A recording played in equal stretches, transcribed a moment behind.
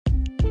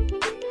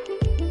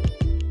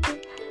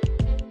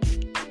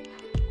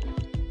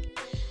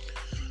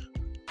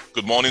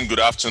Good morning, good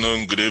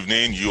afternoon, good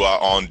evening. You are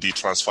on the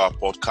Transfer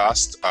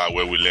Podcast,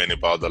 where we learn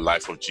about the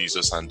life of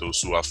Jesus and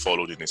those who have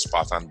followed in his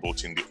pattern,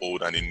 both in the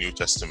Old and the New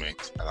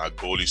Testament. And our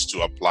goal is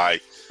to apply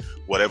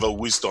whatever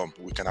wisdom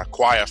we can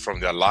acquire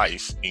from their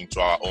life into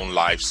our own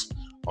lives,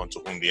 unto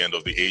whom the end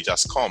of the age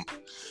has come.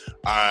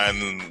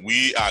 And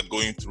we are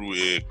going through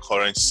a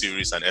current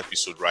series and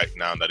episode right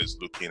now that is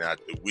looking at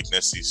the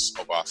witnesses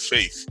of our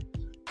faith,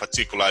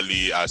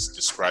 particularly as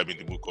described in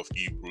the book of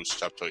Hebrews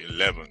chapter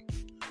 11.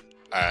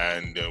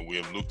 And we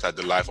have looked at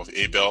the life of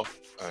Abel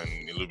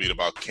and a little bit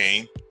about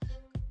Cain.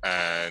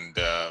 And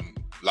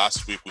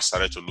last week we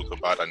started to look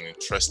about an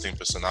interesting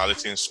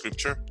personality in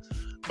scripture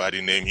by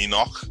the name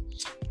Enoch.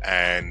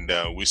 And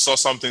we saw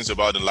some things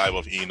about the life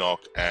of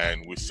Enoch,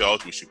 and we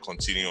felt we should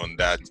continue on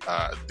that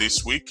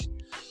this week.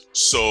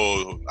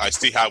 So I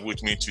still have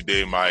with me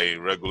today my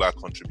regular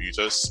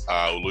contributors,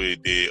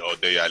 Oloyede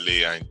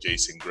Odeyale and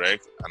Jason Greg,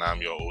 and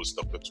I'm your host,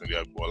 Dr.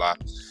 Tunde Agbola.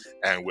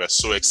 And we're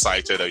so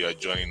excited that you're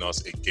joining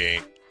us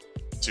again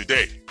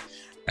today.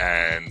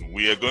 And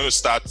we are going to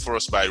start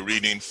first by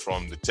reading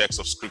from the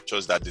text of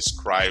scriptures that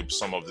describe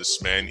some of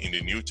these men in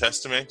the New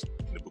Testament,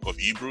 in the book of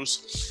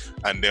Hebrews.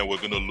 And then we're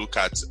going to look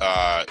at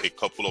a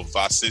couple of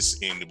verses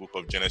in the book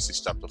of Genesis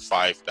chapter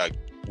 5, that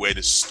where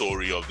the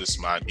story of this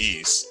man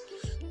is.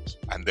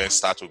 And then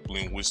start to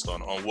glean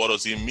wisdom on what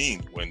does it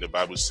mean when the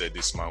Bible said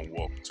this man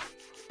walked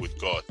with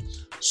God.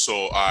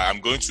 So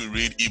I'm going to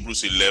read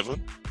Hebrews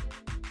 11.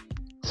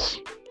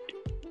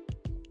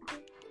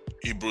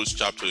 Hebrews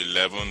chapter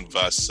 11,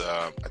 verse,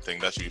 I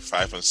think that should be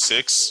 5 and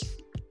 6.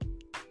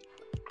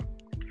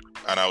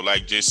 And I would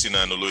like Jason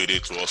and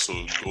Oloyede to also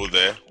go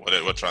there,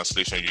 whatever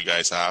translation you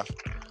guys have.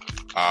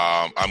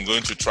 I'm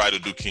going to try to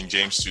do King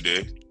James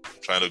today.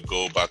 Trying to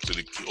go back to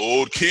the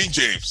old King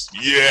James.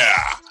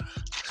 Yeah!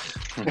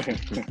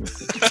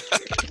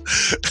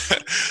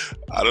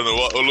 I don't know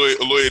what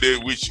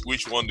Oloyede,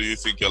 which one do you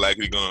think you're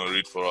likely going to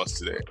read for us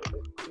today?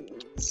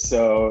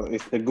 So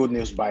it's the Good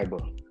News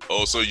Bible.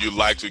 Oh, so you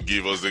like to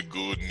give us the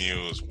good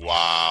news?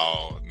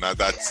 Wow! Now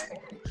that's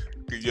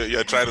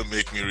you're trying to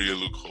make me really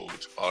look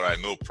old. All right,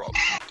 no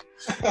problem.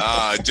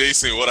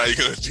 Jason, what are you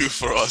going to do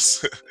for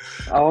us?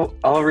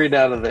 I'll read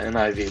out of the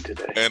NIV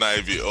today.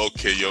 NIV.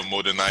 Okay, you're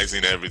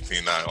modernizing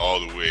everything now all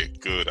the way.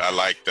 Good. I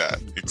like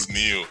that. It's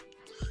new.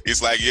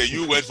 It's like, yeah,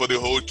 you went for the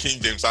whole King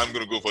James. I'm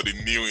going to go for the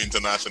new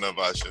international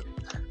version.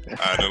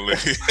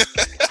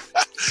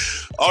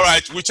 All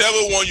right, whichever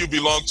one you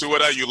belong to,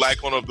 whether you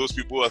like one of those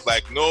people who are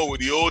like, no,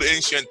 with the old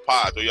ancient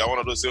part, or you're one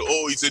of those say,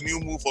 oh, it's a new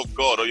move of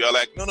God, or you're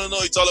like, no,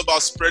 it's all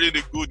about spreading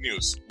the good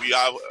news. We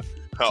have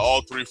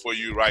all three for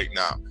you right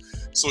now.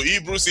 So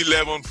Hebrews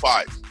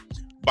 11:5.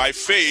 By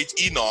faith,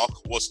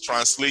 Enoch was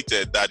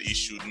translated that he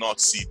should not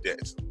see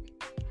death,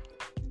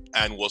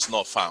 and was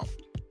not found,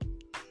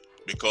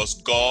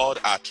 because God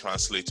had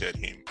translated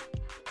him.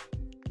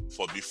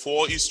 For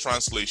before his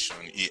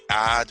translation, he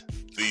had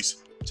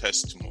this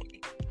testimony,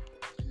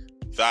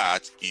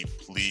 that he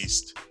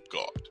pleased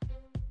God.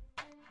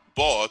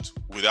 But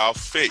without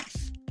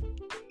faith,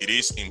 it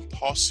is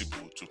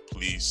impossible to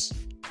please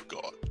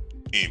God,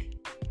 him,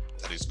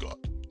 that is God.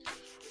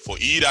 For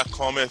he that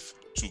cometh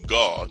to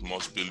God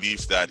must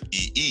believe that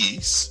he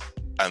is,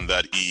 and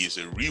that he is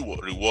a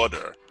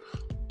rewarder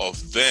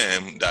of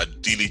them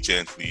that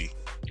diligently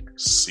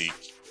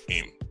seek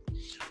him.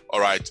 All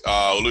right,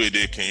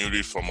 Oloyede, can you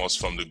read from us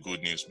from the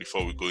Good News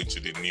before we go into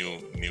the new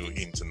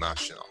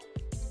international?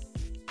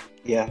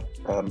 Yeah,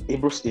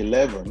 Hebrews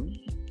 11,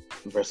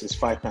 verses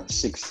 5 and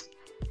 6.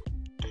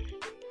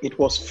 It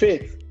was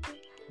faith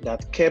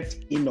that kept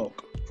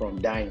Enoch from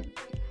dying.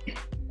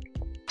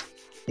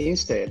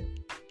 Instead,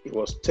 he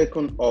was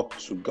taken up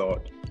to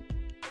God,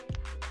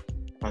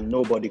 and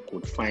nobody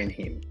could find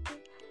him,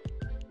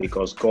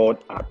 because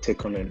God had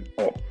taken him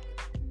up.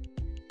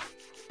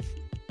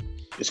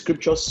 The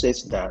scripture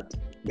says that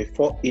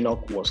before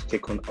Enoch was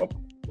taken up,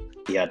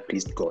 he had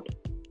pleased God.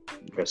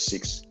 Verse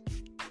 6.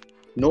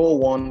 No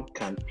one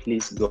can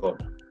please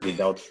God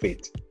without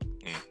faith.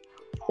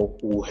 For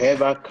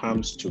whoever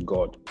comes to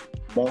God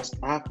must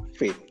have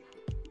faith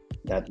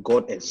that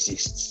God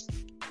exists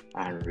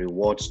and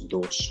rewards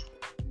those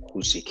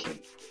who seek him.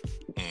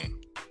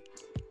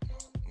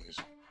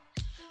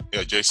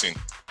 Yeah, Jason.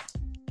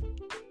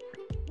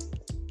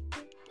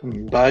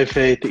 By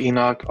faith,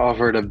 Enoch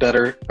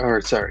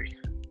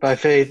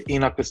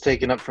was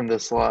taken up from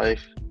this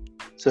life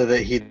so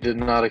that he did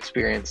not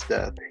experience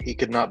death. He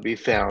could not be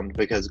found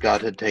because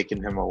God had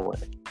taken him away.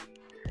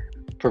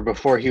 For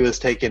before he was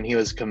taken, he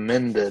was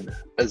commended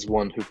as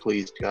one who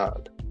pleased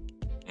God.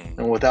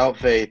 And without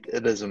faith,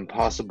 it is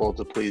impossible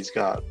to please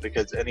God,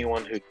 because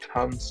anyone who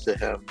comes to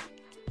him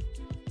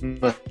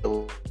must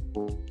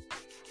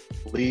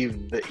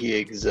believe that he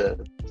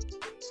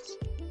exists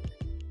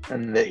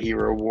and that he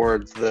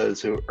rewards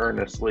those who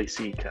earnestly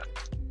seek him.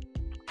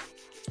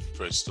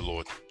 Praise the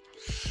Lord.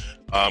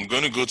 I'm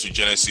going to go to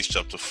Genesis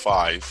chapter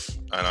 5,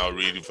 and I'll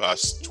read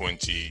verse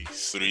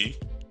 23.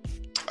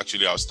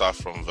 Actually, I'll start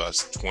from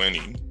verse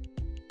 20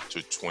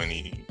 to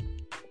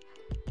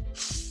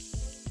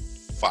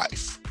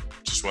 25.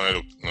 Just just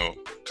wanted to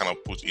kind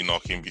of put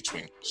Enoch in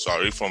between. So I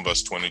read from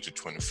verse 20 to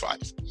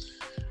 25.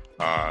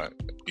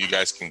 You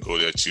guys can go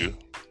there too.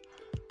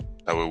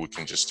 That way we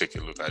can just take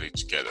a look at it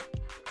together.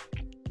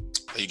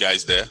 Are you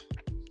guys there?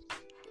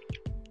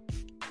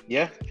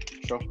 Yeah,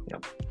 sure. Yeah.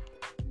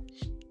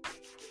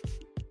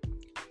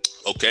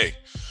 Okay.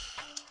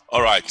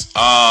 All right.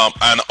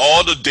 And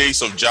all the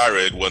days of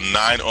Jared were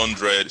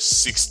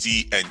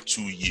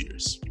 962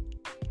 years.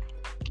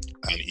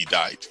 And he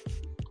died.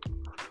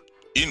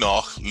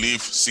 Enoch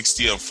lived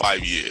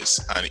 65 years,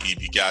 and he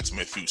begat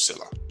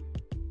Methuselah.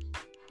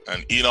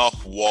 And Enoch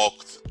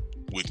walked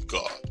with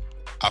God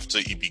after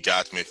he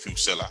begat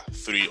Methuselah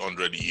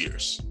 300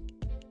 years,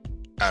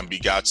 and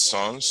begat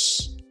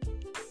sons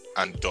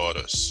and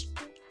daughters.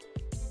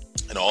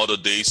 And all the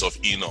days of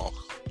Enoch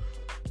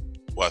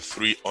were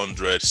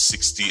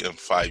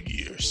 365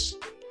 years.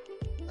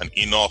 And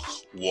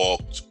Enoch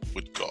walked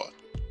with God,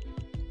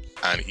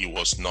 and he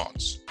was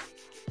not,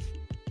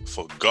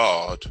 for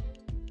God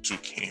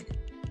took him.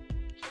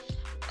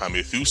 And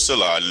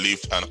Methuselah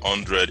lived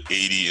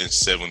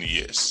 187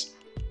 years,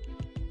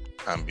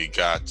 and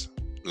begat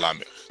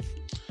Lamech.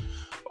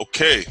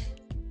 Okay,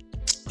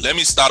 let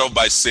me start off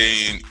by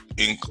saying,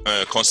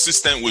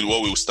 consistent with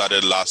what we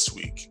started last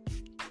week,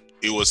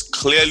 it was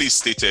clearly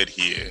stated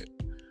here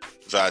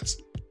that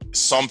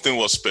something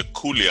was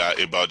peculiar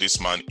about this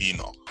man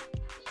Enoch,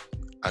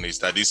 and it's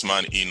that this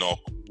man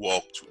Enoch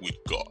walked with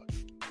God.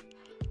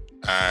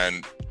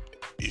 And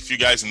if you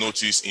guys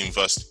notice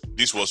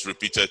this was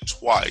repeated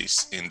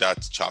twice in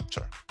that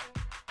chapter,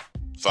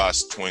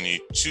 verse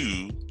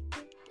 22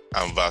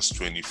 and verse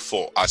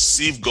 24, as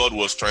if God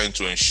was trying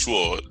to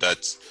ensure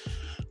that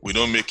we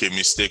don't make a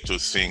mistake to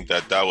think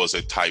that was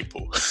a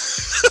typo.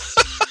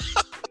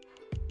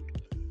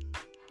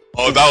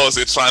 Or that was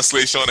a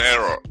translation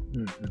error.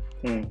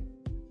 Mm-hmm.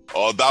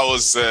 Or that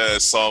was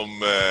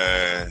some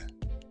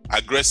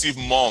aggressive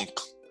monk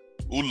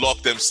who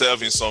locked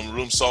themselves in some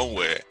room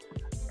somewhere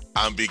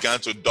and began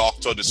to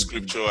doctor the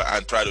scripture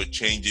and try to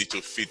change it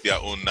to fit their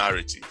own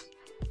narrative,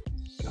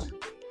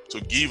 to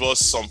give us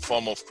some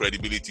form of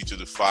credibility to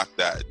the fact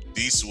that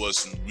this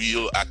was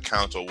real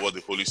account of what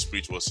the Holy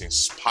Spirit was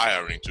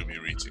inspiring to be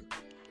written.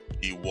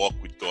 He walked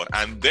with God.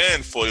 And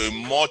then for a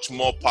much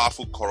more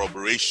powerful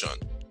corroboration,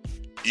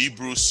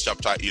 Hebrews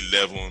chapter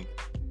 11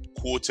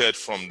 quoted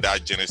from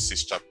that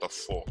Genesis chapter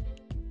 4.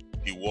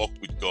 He walked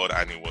with God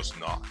and he was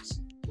not.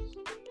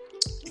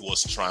 It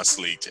was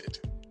translated.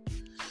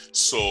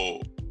 So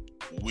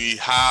we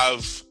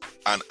have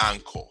an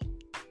anchor.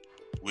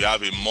 We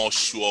have a more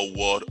sure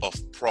word of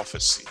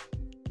prophecy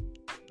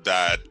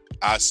that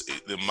as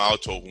the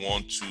mouth of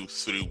 1, 2,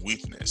 3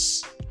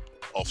 witness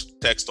of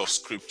text of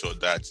scripture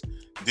that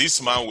this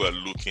man we're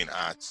looking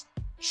at,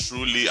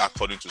 truly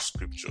according to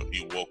scripture,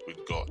 he walked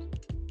with God.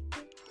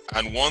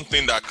 And one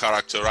thing that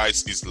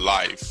characterized his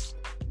life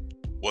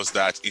was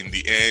that in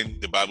the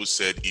end, the Bible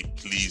said he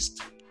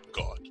pleased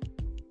God.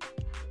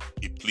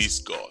 He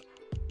pleased God.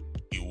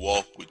 He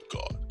walked with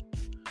God.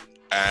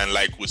 And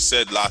like we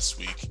said last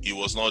week, he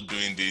was not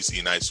doing this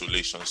in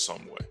isolation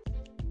somewhere.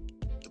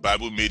 The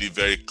Bible made it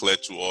very clear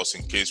to us,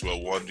 in case we're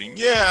wondering,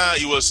 yeah,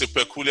 he was a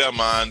peculiar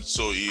man.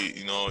 So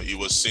he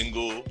was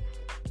single.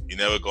 He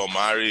never got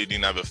married. He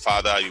didn't have a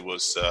father. He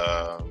was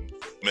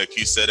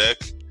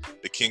Melchizedek,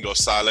 the king of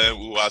Salem,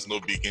 who has no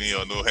beginning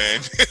or no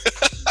end.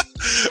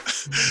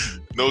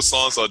 No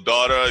sons or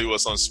daughter. He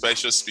was some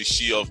special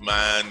species of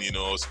man,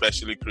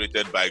 specially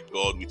created by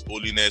God with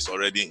holiness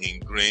already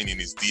ingrained in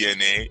his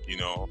DNA,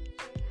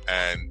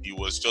 and he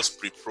was just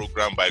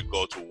pre-programmed by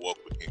God to walk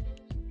with him.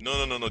 No.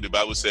 The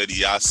Bible said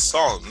he has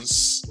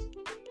sons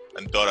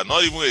and daughter.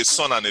 Not even a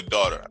son and a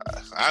daughter.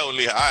 I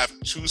have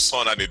 2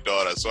 sons and a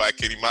daughter, so I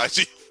can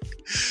imagine.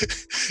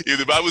 If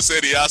the Bible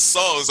said he has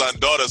sons and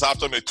daughters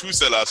after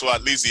Methuselah, so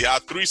at least he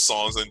had 3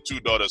 sons and 2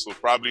 daughters, so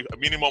probably a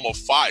minimum of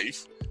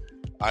 5.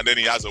 And then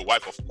he has a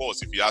wife, of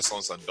course, if he has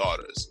sons and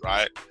daughters,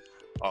 right?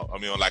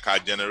 Like our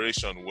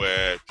generation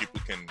where people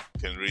can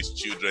raise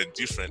children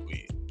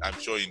differently. I'm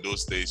sure in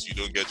those days you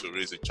don't get to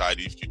raise a child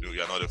if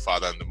you're not the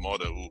father and the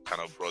mother who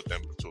kind of brought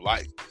them to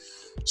life.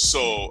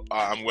 So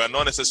we're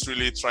not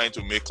necessarily trying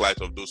to make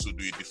light of those who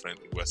do it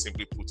differently. We're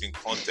simply putting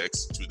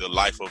context to the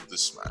life of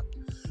this man.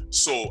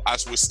 So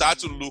as we start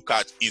to look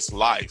at his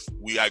life,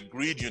 we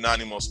agreed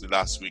unanimously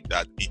last week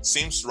that it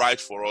seems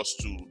right for us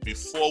to,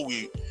 before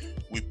we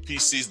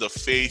pieces the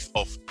faith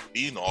of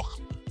Enoch,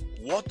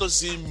 what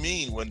does it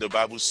mean when the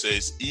Bible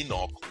says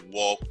Enoch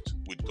walked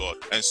with God?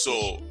 And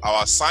so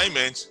our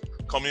assignment,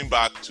 coming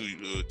back to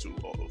you,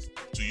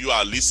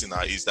 our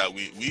listener, is that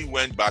we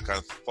went back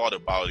and thought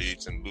about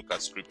it and looked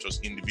at scriptures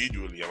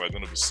individually, and we're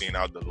going to be seeing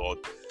how the Lord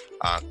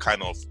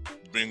kind of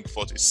bring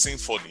forth a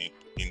symphony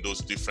in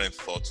those different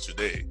thoughts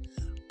today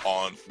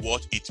on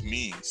what it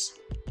means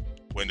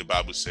when the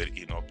Bible said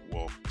Enoch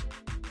walked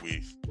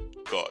with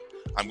God.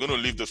 I'm going to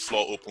leave the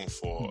floor open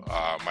for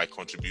my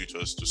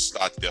contributors to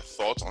start their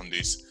thought on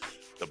this.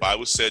 The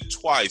Bible said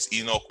twice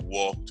Enoch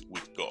walked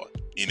with God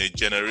in a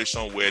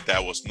generation where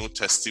there was no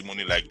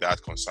testimony like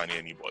that concerning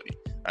anybody.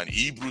 And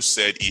Hebrews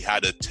said he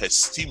had a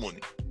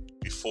testimony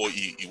before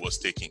he was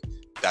taken,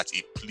 that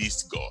he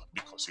pleased God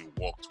because he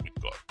walked with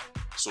God.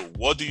 So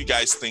what do you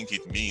guys think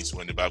it means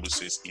when the Bible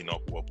says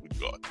Enoch walked with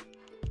God?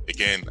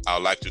 Again,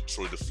 I'd like to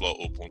throw the floor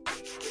open.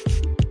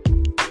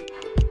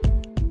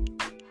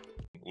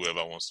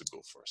 Whoever wants to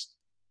go first.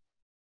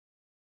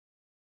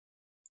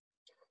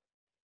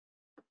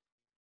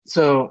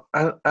 So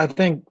I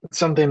think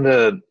something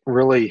that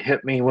really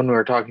hit me when we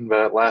were talking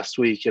about it last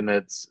week, and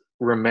it's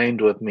remained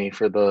with me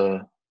for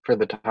the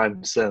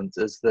time since,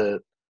 is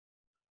that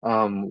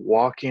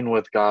walking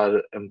with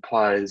God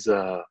implies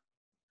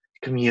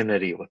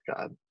community with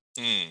God.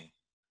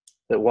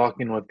 That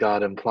walking with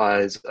God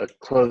implies a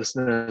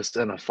closeness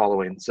and a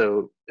following.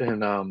 So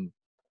in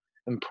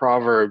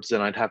Proverbs,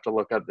 and I'd have to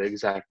look up the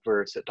exact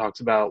verse, it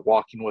talks about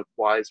walking with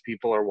wise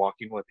people or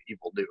walking with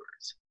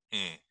evildoers.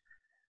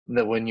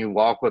 That when you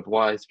walk with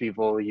wise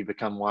people, you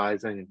become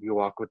wise, and if you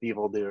walk with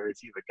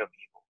evildoers, you become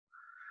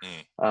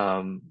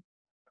evil.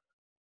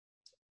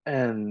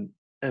 And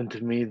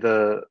to me,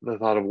 the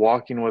thought of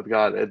walking with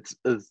God, it's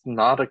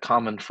not a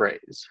common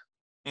phrase.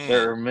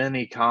 There are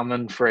many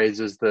common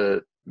phrases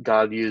that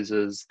God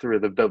uses through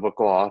the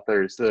biblical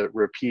authors that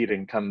repeat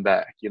and come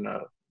back,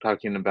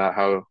 talking about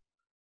how,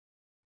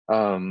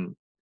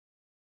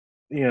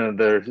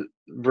 there's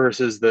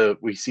verses that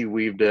we see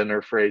weaved in,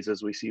 or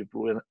phrases we see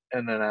in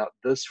and out.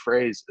 This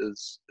phrase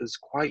is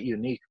quite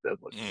unique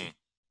biblically.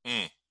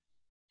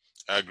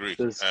 I agree,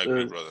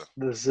 brother.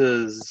 This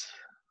is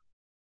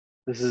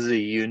a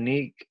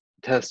unique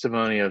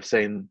testimony of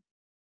saying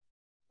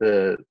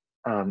that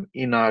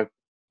Enoch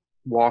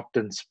walked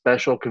in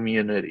special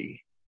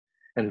community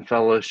and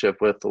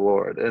fellowship with the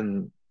Lord,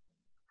 and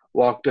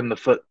walked in the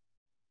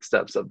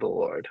footsteps of the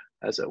Lord,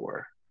 as it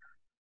were.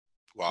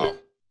 Wow.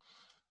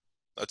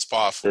 That's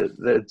powerful.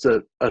 It's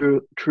a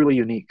truly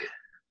unique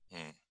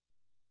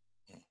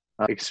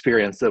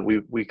experience that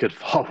we could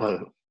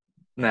follow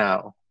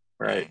now,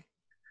 right?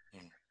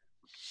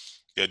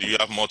 Yeah, do you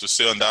have more to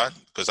say on that?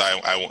 Because I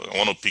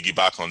want to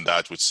piggyback on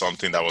that with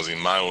something that was in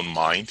my own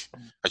mind.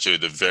 Actually,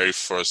 the very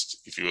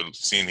first, if you're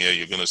seeing here,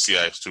 you're going to see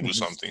I scribbled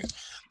something.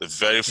 The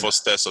very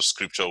first text of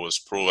scripture was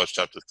Proverbs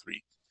chapter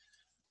 3,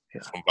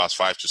 from verse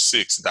 5 to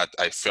 6, that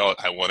I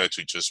felt I wanted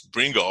to just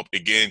bring up.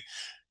 Again,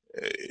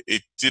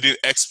 it didn't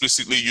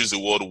explicitly use the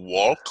word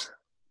walk,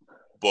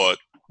 but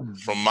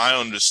from my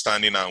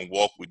understanding and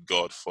walk with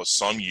God for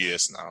some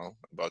years now,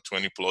 about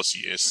 20 plus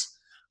years,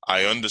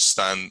 I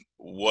understand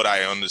what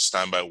I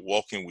understand by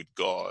walking with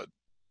God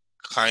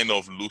kind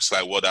of looks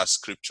like what that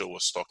scripture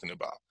was talking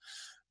about.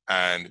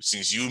 And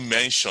since you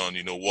mentioned,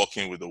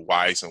 walking with the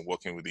wise and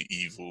walking with the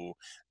evil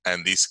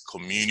and this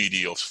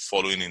community of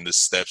following in the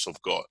steps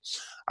of God,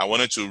 I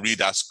wanted to read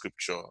that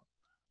scripture.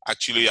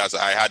 Actually, as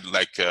I had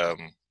a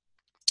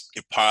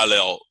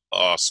parallel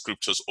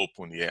scriptures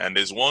open here, and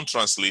there's one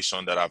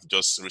translation that I've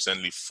just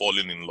recently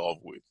fallen in love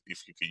with,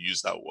 if you could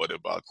use that word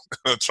about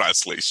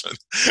translation.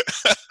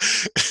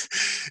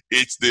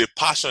 It's the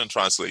Passion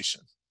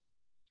Translation,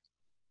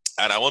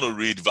 and I want to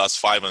read verse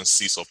 5 and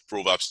 6 of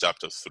Proverbs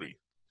chapter 3.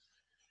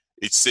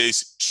 It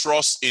says,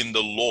 "Trust in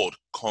the Lord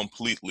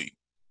completely,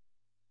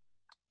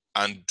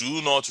 and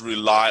do not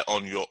rely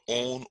on your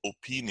own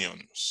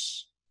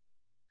opinions.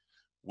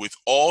 With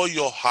all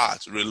your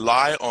heart,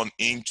 rely on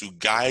Him to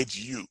guide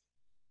you,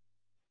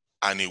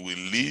 and He will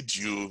lead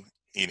you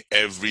in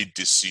every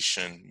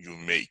decision you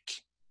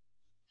make.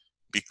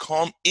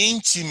 Become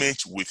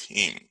intimate with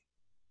Him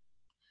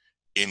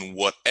in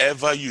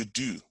whatever you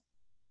do,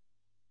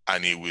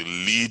 and He will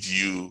lead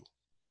you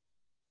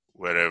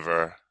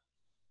wherever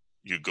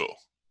you go."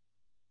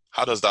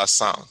 How does that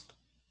sound?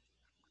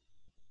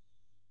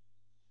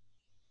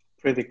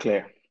 Pretty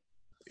clear.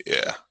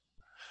 Yeah.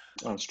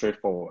 And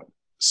straightforward.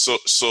 So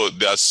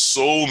there are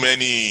so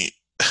many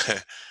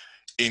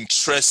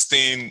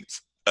interesting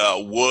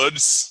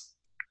words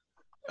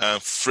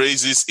and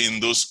phrases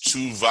in those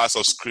two verses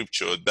of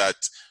scripture that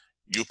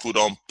you could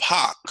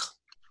unpack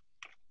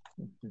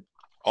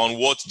on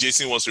what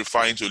Jason was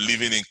referring to,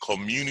 living in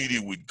community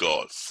with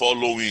God,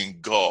 following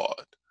God.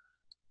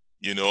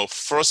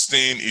 First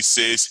thing it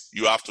says,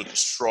 you have to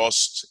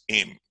trust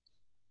Him,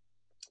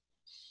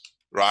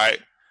 right?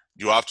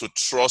 You have to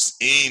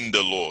trust in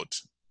the Lord.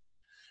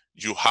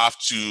 You have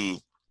to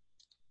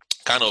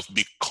kind of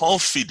be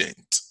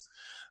confident.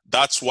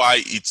 That's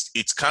why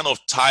it's kind of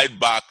tied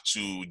back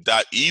to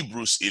that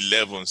Hebrews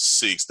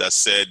 11:6 that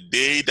said,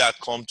 "They that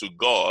come to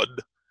God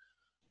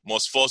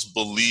must first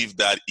believe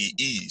that He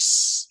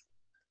is,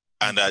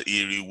 and that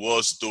He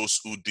rewards those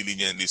who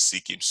diligently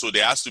seek Him." So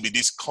there has to be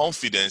this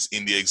confidence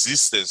in the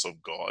existence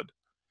of God,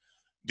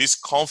 this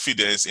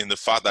confidence in the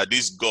fact that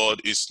this God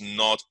is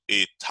not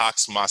a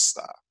tax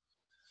master.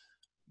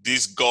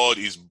 This God,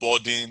 His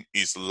burden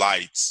is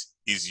light,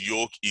 His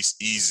yoke is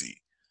easy.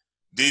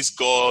 This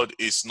God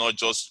is not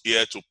just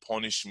here to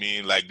punish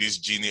me like this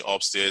genie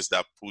upstairs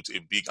that put a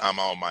big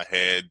hammer on my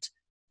head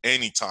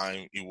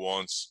anytime He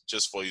wants,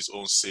 just for His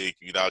own sake,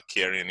 without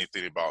caring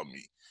anything about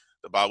me.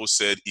 The Bible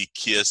said He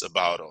cares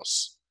about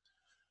us.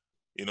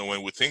 You know,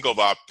 when we think of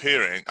our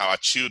parents, our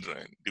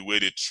children, the way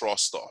they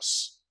trust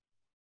us,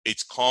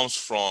 it comes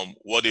from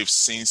what they've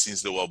seen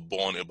since they were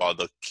born about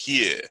the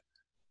care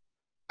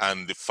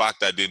and the fact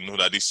that they know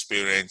that these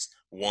parents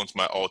want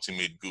my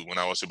ultimate good. When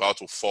I was about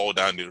to fall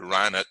down, they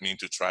ran at me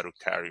to try to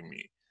carry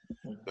me.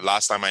 The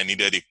last time I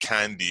needed a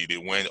candy, they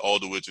went all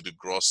the way to the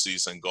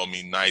groceries and got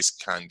me nice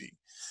candy.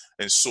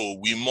 And so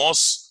we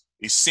must,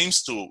 it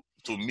seems to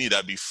me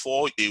that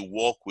before a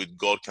walk with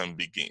God can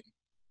begin,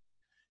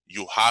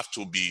 you have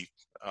to be,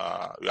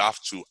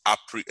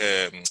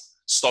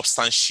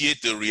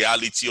 substantiate the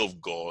reality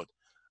of God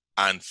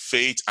and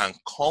faith and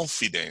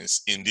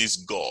confidence in this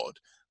God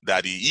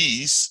that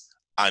He is,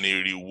 and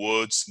He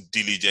rewards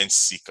diligent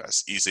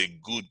seekers. He's a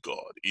good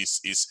God.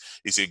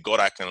 He's a God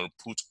I can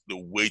put the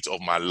weight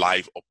of my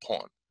life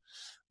upon.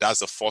 That's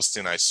the first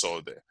thing I saw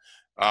there.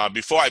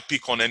 Before I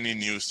pick on any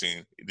new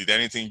thing, did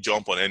anything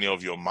jump on any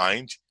of your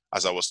mind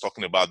as I was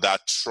talking about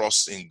that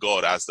trust in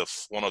God as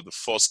one of the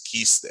first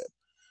key steps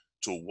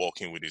to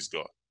walking with His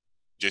God?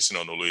 Jason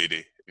or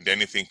Oloyede, did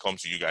anything come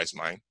to you guys'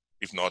 mind?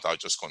 If not, I'll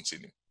just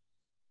continue.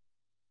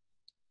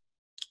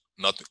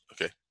 Nothing.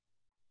 Okay.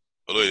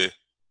 Oloyede.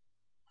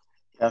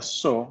 Yeah,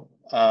 so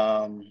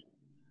I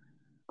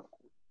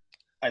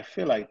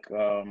feel like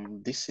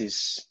this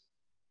is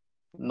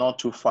not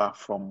too far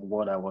from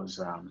what I was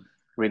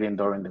reading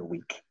during the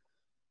week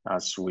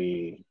as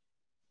we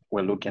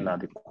were looking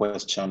at the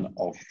question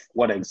of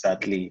what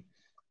exactly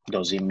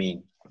does it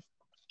mean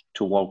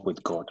to walk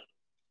with God.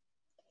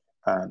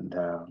 And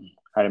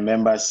I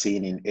remember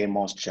seeing in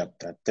Amos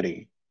chapter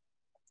 3,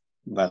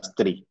 verse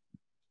 3,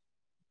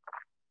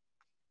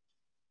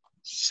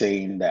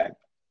 saying that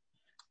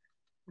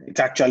it's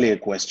actually a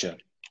question.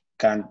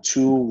 Can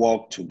two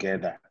walk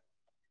together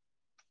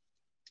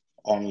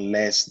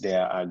unless they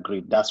are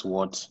agreed? That's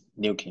what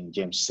New King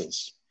James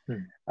says.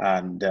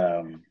 And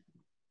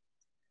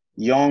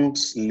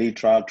Young's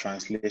literal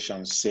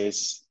translation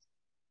says,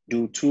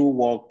 do two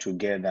walk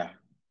together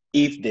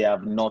if they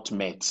have not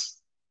met?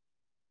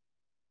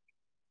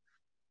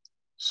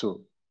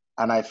 So,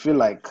 and I feel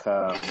like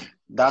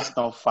that's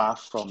not far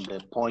from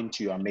the point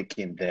you are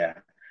making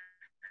there.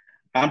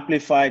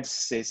 Amplified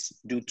says,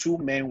 do two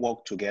men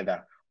walk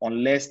together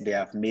unless they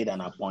have made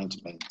an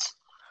appointment?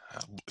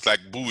 It's like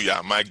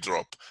booyah, mic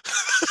drop.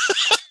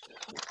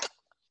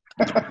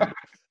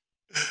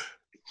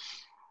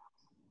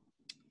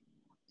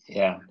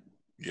 Yeah.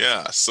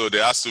 Yeah, so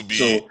there has to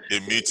be a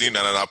meeting and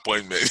an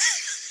appointment.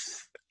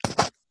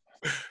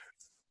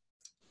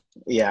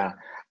 Yeah,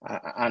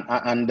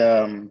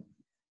 and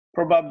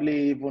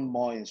probably even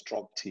more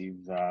instructive,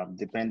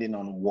 depending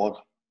on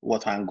what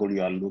angle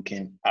you are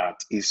looking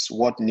at, is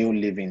what New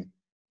Living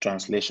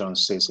Translation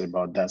says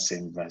about that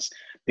same verse.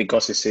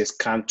 Because it says,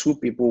 can two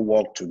people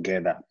walk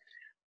together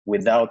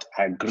without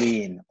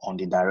agreeing on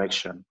the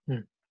direction?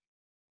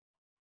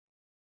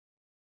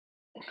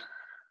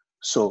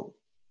 So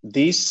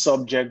this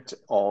subject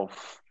of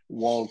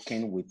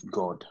walking with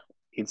God,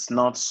 it's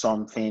not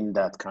something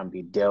that can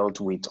be dealt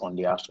with on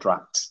the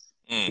abstract.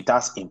 It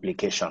has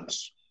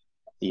implications.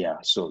 Yeah,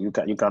 so you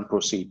can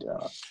proceed.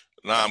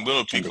 Now I'm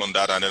going to pick on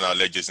that and then I'll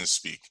let Jason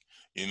speak.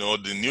 You know,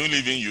 the New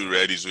Living you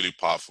read is really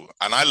powerful.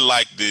 And I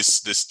like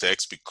this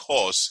text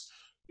because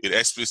it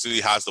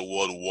explicitly has the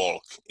word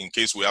walk. In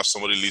case we have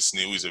somebody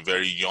listening who is a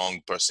very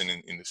young person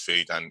in the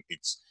faith, and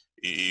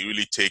it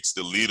really takes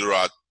the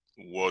literal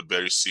word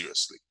very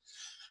seriously.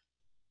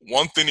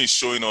 One thing it's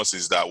showing us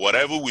is that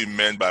whatever we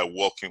meant by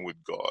walking with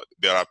God,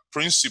 there are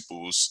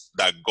principles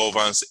that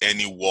governs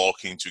any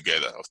walking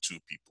together of two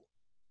people.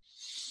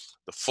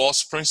 The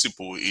first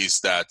principle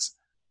is that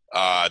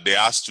there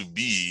has to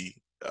be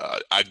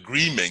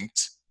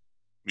agreement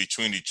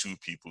between the two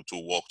people to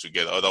walk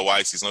together.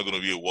 Otherwise, it's not going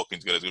to be a walking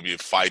together, it's going to be a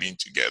fighting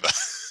together.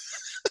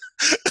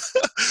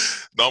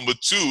 Number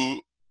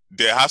two,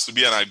 there has to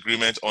be an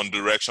agreement on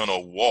direction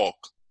of walk,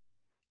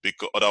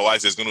 because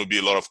otherwise there's going to be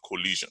a lot of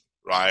collision,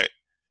 right?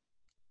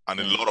 And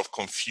a lot of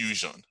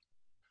confusion.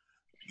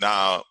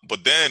 Now,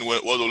 but then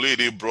what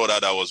Oloyede brought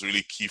out that was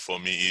really key for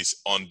me is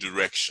on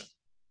direction.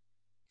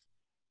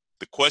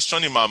 The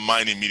question in my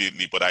mind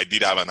immediately, but I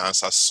did have an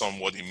answer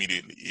somewhat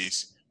immediately,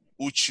 is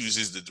who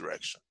chooses the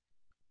direction?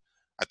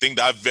 I think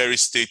that very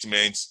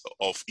statement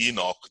of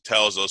Enoch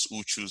tells us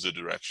who chooses the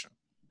direction.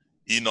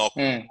 Enoch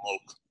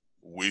walked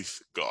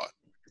with God.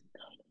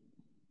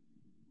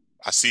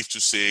 As if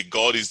to say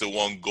God is the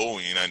one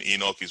going and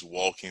Enoch is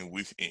walking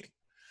with him.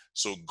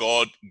 So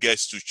God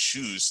gets to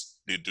choose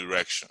the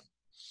direction.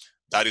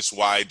 That is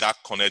why that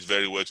connects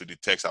very well to the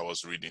text I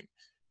was reading.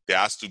 There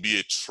has to be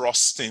a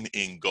trusting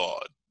in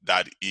God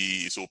that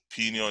his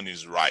opinion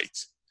is right.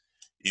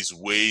 His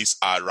ways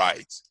are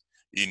right.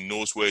 He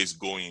knows where he's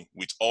going.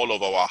 With all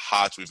of our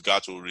heart, we've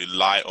got to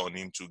rely on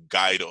him to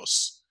guide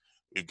us.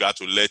 We've got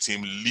to let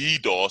him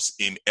lead us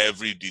in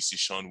every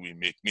decision we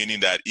make, meaning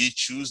that he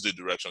chooses the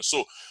direction.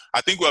 So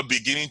I think we're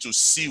beginning to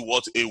see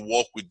what a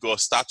walk with God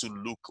start to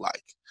look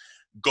like.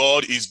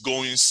 God is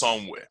going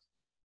somewhere.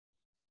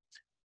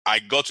 I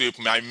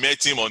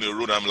met him on the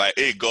road. I'm like,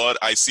 hey, God,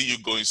 I see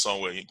you going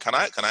somewhere. Can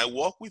I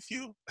walk with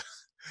you?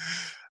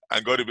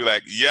 And God will be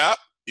like, yeah,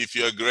 if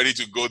you're ready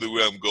to go the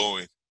way I'm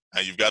going,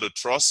 and you've got to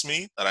trust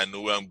me that I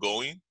know where I'm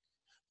going.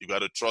 You've got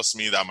to trust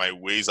me that my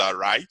ways are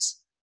right.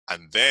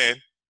 And then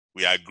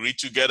we agree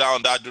together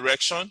on that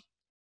direction,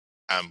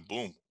 and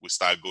boom, we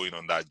start going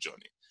on that journey.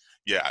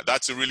 Yeah,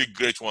 that's a really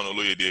great one,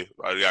 Oloyede.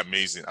 Very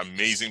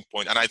amazing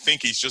point. And I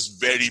think it's just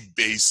very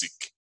basic.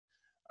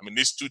 I mean,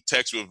 these two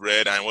texts we've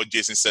read and what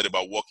Jason said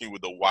about working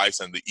with the wise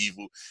and the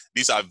evil,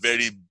 these are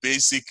very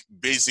basic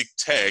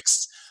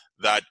texts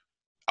that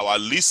our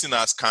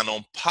listeners can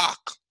unpack.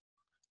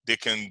 They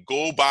can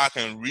go back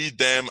and read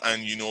them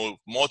and,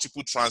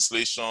 multiple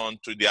translation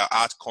to their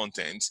art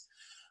content,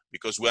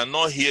 because we are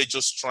not here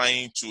just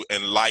trying to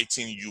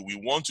enlighten you. We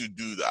want to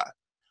do that,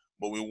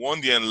 but we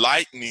want the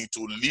enlightening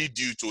to lead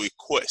you to a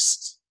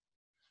quest,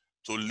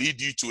 to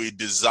lead you to a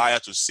desire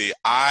to say,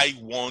 I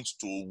want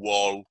to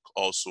walk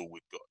also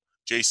with God.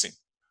 Jason.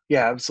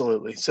 Yeah,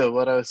 absolutely. So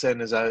what I was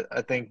saying is I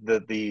think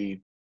that the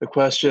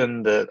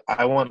question that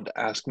I want to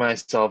ask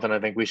myself, and I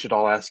think we should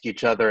all ask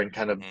each other and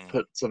kind of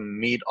put some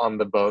meat on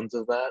the bones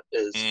of that,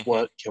 is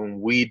what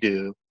can we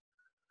do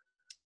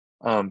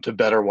to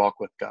better walk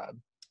with God?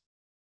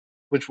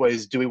 Which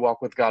ways do we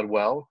walk with God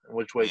well, and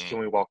which ways can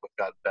we walk with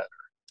God better?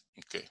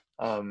 Okay.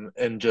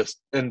 And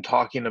just in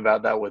talking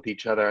about that with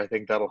each other, I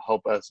think that'll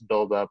help us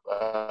build up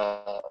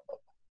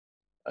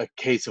a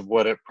case of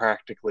what it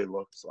practically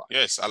looks like.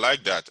 Yes, I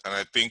like that. And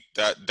I think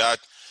that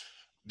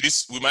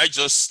this, we might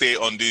just stay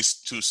on these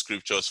two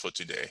scriptures for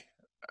today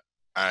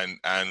and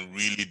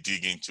really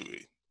dig into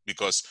it,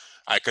 because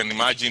I can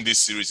imagine this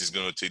series is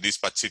going to take, this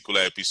particular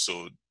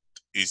episode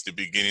is the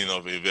beginning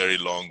of a very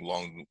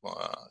long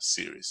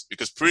series,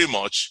 because pretty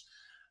much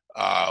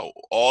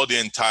all the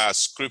entire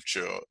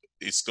scripture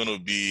is going to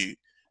be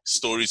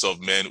stories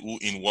of men who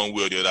in one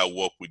way or the other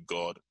walk with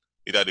God.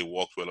 Either they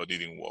walked well or they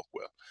didn't walk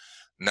well.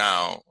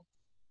 Now,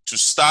 to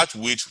start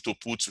with, to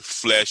put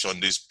flesh on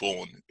this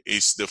bone,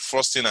 is the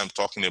first thing I'm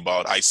talking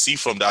about. I see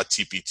from that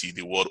TPT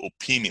the word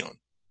opinion.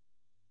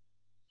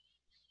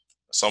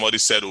 Somebody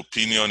said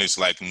opinion is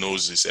like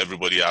noses.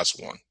 Everybody has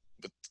one,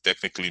 but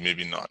technically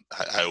maybe not.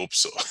 I hope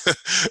so.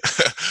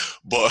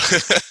 but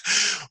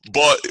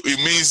it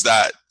means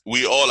that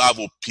we all have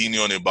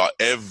opinion about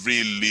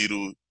every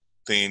little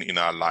thing in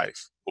our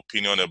life.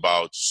 Opinion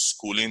about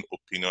schooling,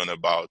 opinion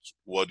about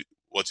what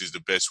is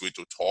the best way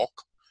to talk,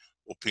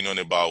 opinion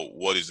about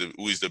who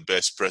is the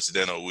best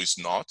president or who is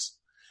not.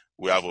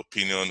 We have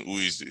opinion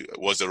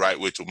what's the right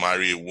way to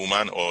marry a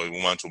woman or a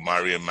woman to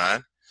marry a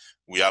man.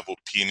 We have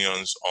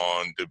opinions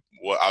on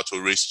how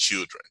to raise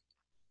children.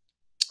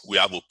 We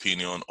have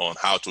opinion on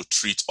how to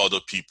treat other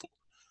people.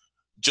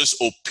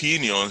 Just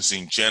opinions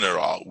in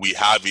general. We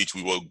have it.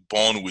 We were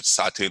born with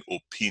certain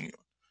opinion.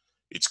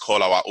 It's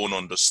called our own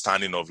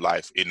understanding of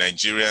life. A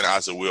Nigerian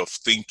has a way of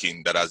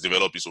thinking that has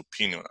developed his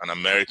opinion. An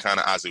American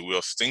has a way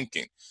of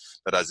thinking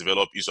that has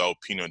developed his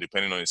opinion,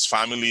 depending on his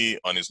family,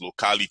 on his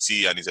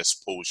locality, and his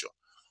exposure.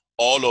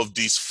 All of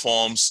these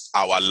forms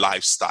our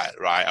lifestyle,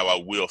 right? Our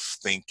way of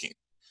thinking.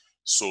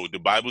 So the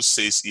Bible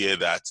says here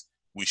that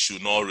we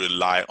should not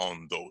rely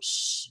on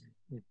those.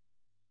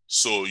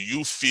 So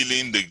you fill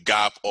in the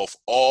gap of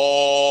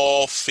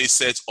all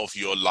facets of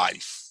your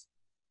life.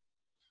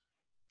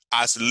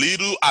 As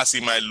little as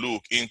it might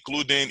look,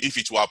 including if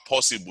it were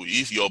possible,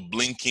 if your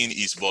blinking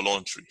is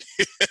voluntary,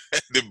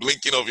 the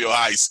blinking of your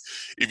eyes,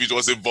 if it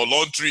was a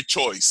voluntary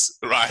choice,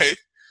 right?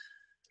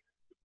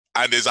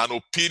 And there's an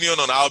opinion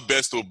on how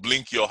best to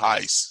blink your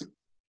eyes.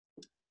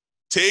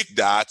 Take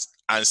that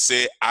and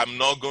say, I'm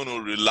not going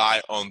to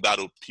rely on that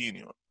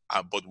opinion,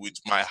 but with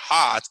my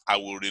heart, I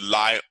will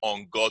rely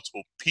on God's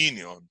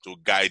opinion to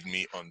guide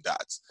me on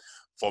that.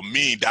 For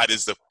me, that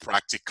is the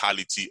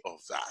practicality of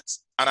that.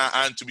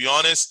 And to be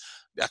honest,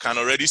 I can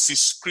already see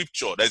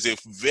scripture. There's a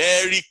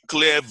very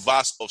clear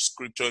verse of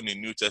scripture in the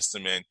New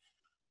Testament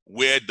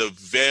where the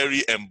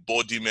very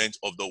embodiment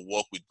of the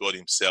walk with God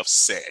himself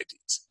said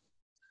it.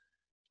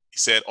 He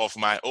said, of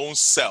my own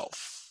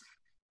self,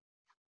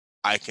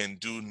 I can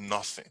do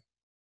nothing.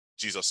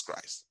 Jesus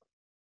Christ.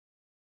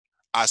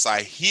 As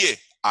I hear,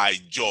 I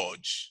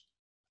judge.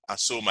 And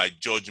so my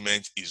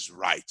judgment is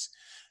right.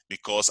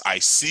 Because I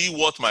see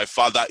what my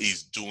Father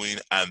is doing,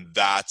 and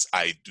that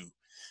I do.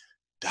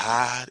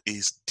 That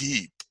is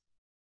deep.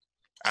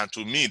 And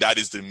to me, that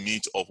is the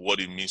meat of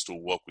what it means to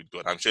walk with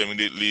God. I'm sure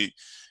immediately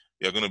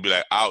you're going to be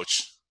like,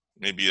 ouch,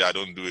 maybe I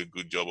don't do a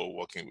good job of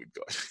walking with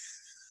God.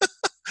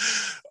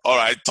 All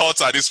right,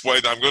 thoughts at this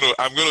point. I'm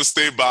gonna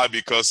stay back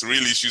because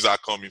real issues are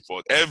coming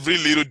forth. Every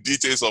little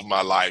details of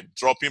my life,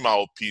 dropping my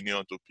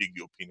opinion to pick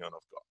the opinion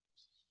of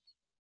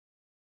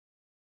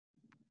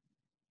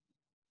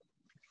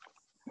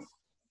God.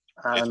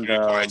 And It's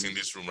very quiet in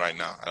this room right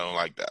now. I don't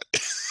like that.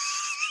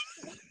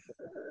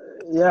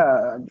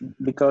 yeah,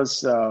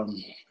 because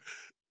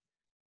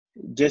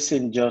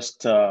Jason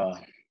just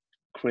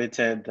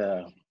created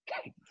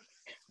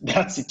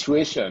that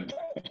situation.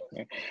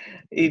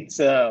 It's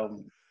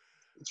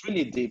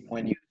really deep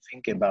when you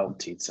think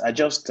about it. I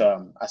just,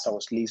 as I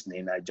was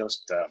listening, I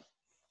just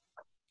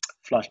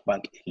flashed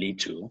back a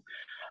little.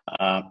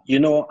 You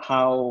know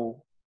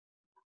how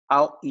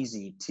how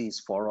easy it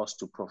is for us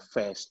to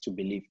profess to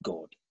believe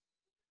God.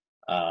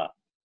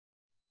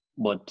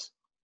 But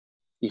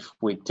if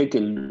we take a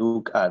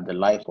look at the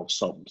life of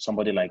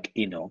somebody like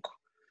Enoch,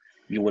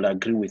 you will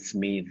agree with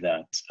me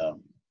that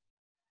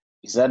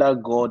it's either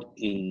God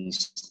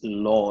is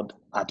Lord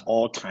at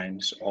all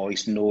times or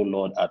is no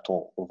Lord at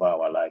all over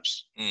our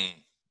lives.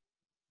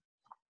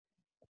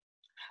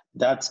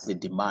 That's the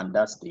demand,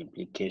 that's the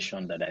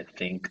implication that I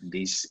think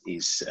this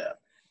is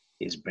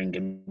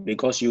bringing,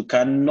 because you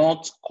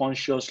cannot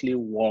consciously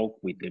walk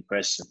with a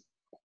person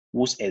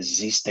whose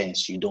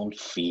existence you don't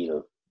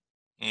feel.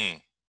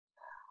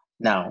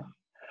 Now,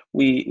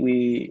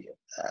 the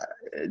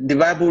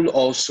Bible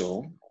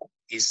also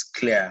is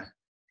clear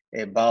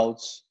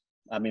about,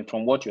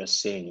 from what you're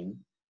saying,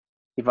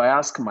 if I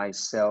ask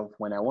myself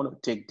when I want to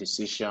take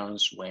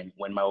decisions, when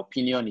my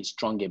opinion is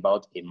strong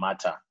about a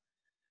matter,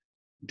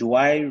 do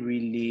I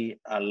really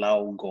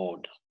allow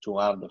God to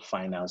have the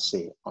final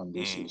say on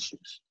these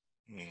issues?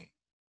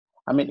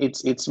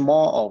 It's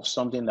more of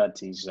something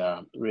that is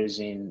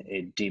raising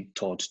a deep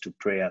thought to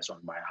prayers on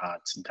my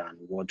heart than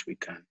what we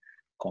can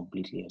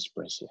completely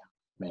express here.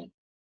 Amen.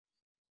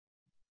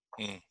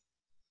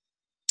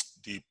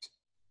 Deep.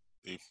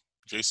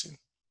 Jason,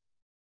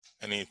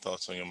 any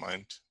thoughts on your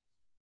mind?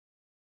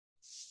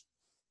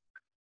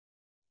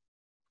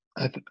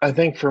 I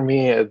think for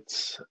me, I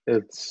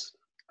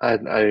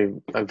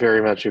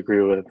very much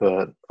agree with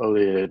what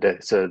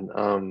Oluyede said,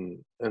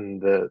 and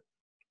that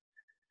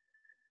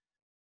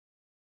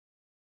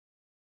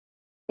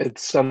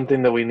it's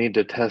something that we need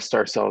to test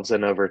ourselves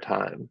in over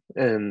time,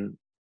 and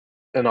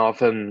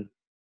often,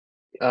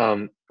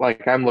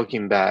 like I'm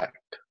looking back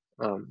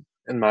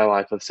in my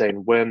life of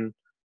saying, when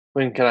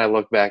can I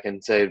look back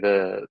and say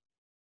that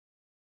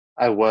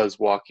I was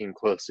walking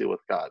closely with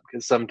God?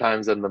 Because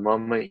sometimes in the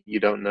moment you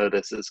don't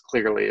notice as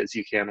clearly as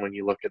you can when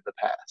you look at the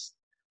past.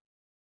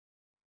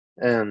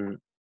 And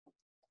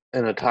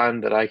in a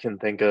time that I can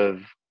think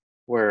of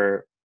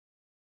where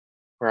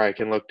I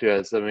can look to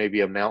as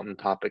maybe a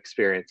mountaintop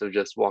experience of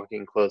just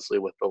walking closely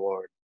with the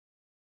Lord.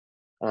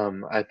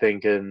 I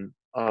think in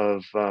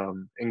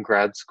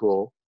grad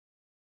school,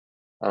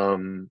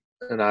 and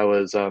I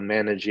was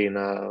managing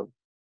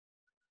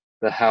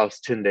the house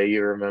Tunde,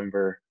 you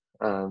remember,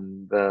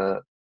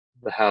 the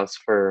house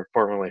for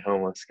formerly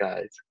homeless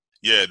guys.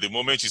 Yeah, the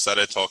moment you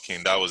started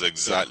talking, that was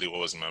exactly what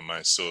was in my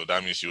mind. So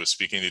that means you were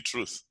speaking the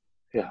truth.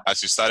 Yeah.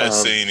 As you started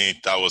saying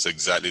it, that was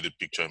exactly the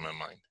picture in my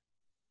mind.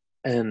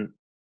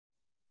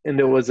 And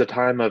it was a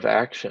time of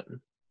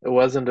action. It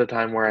wasn't a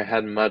time where I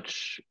had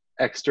much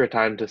extra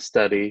time to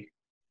study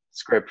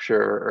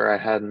scripture, or I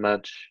had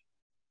much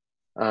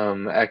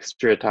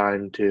extra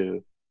time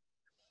to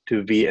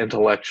be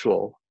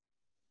intellectual.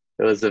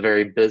 It was a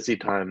very busy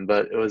time,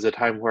 but it was a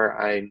time where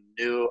I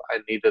knew I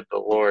needed the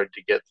Lord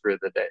to get through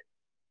the day.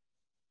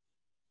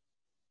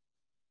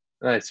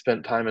 And I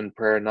spent time in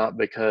prayer, not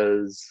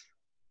because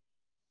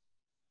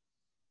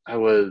it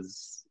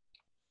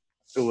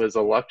was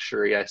a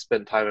luxury. I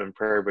spent time in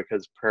prayer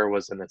because prayer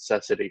was a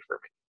necessity for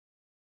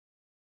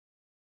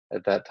me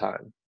at that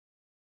time.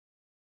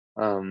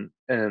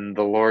 And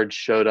the Lord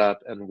showed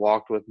up and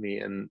walked with me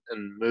and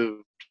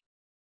moved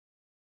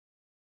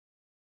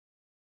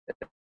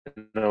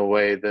in a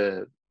way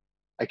that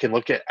I can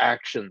look at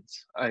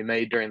actions I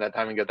made during that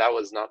time and go, that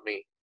was not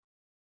me.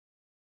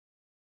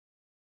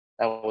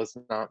 That was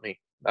not me.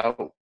 That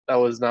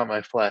was not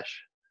my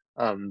flesh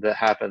that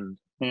happened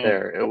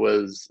there. It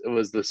was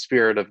the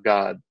Spirit of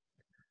God.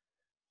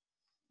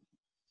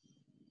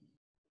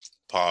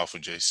 Powerful,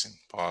 Jason.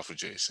 Powerful,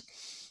 Jason.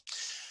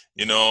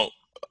 You know,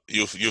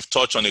 you've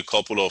touched on a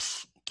couple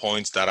of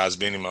points that has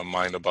been in my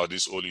mind about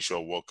this whole issue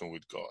of walking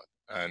with God.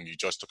 And you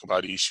just talk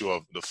about the issue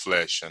of the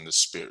flesh and the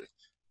spirit.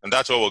 And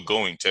that's where we're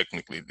going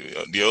technically.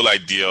 The whole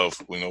idea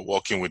of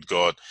walking with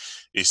God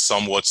is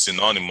somewhat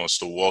synonymous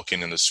to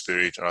walking in the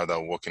spirit rather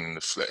than walking in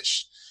the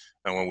flesh.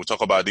 And when we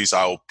talk about this,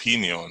 our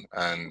opinion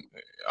and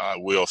our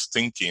way of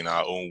thinking,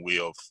 our own way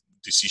of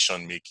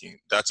decision making,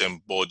 that's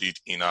embodied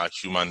in our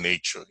human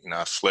nature, in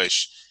our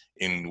flesh,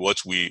 in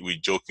what we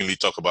jokingly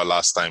talked about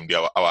last time,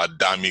 our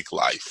Adamic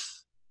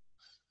life,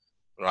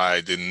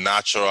 right? The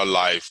natural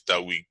life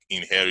that we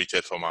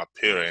inherited from our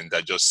parent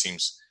that just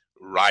seems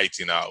right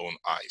in our own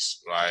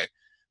eyes, right?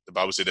 The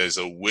Bible says there's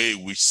a way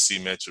which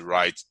seemeth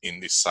right in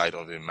the sight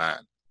of a man,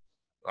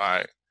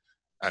 right?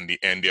 And the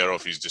end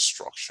thereof is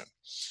destruction.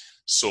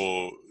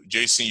 So,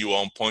 Jason, you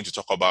are on point to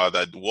talk about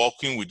that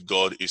walking with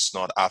God is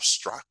not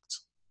abstract.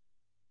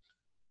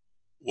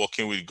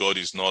 Walking with God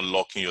is not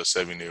locking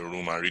yourself in a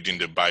room and reading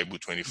the Bible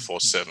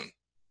 24/7.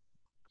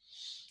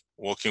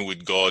 Walking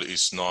with God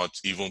is not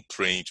even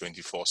praying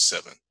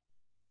 24/7.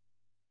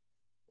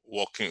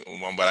 Walking,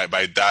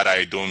 by that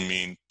I don't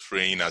mean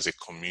praying as a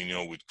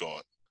communion with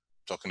God.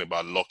 I'm talking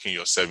about locking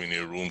yourself in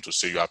a room to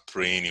say you are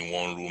praying in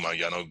one room and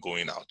you're not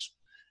going out.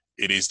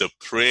 It is the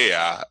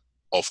prayer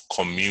of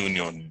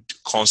communion,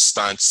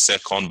 constant,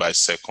 second by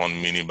second,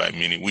 minute by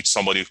minute, which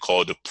somebody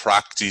called the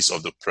practice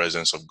of the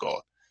presence of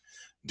God.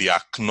 the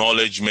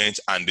acknowledgement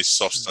and the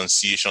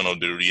substantiation of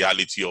the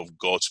reality of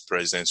God's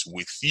presence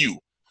with you,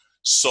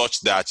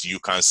 such that you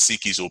can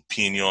seek his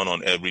opinion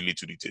on every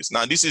little detail.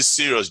 Now, this is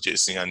serious,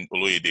 Jason and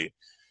Oloyede.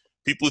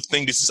 People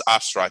think this is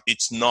abstract.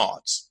 It's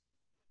not.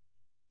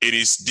 It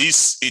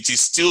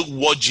is still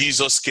what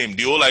Jesus came.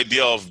 The whole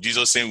idea of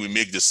Jesus saying we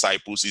make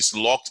disciples is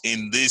locked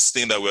in this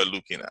thing that we're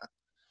looking at.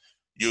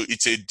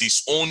 It's a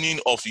disowning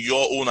of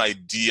your own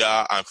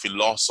idea and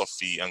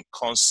philosophy and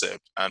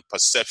concept and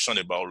perception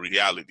about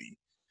reality,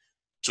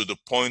 to the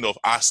point of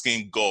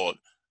asking God,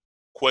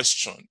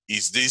 question,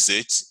 is this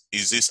it?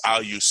 Is this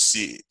how you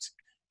see it?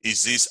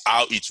 Is this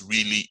how it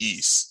really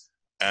is?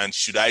 And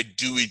should I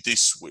do it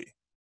this way?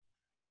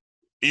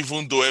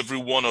 Even though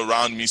everyone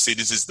around me say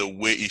this is the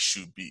way it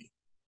should be.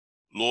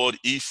 Lord,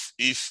 if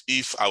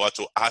I were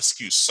to ask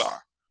you, sir,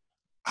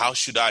 how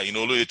should I?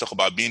 You talk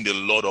about being the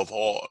Lord of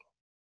all.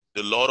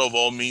 The Lord of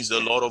all means the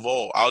Lord of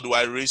all. How do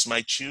I raise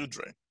my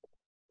children?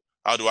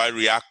 How do I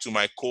react to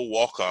my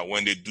co-worker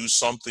when they do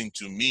something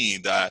to me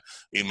that,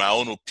 in my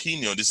own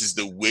opinion, this is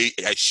the way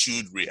I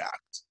should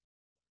react?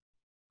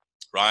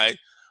 Right?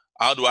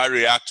 How do I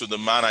react to the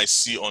man I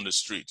see on the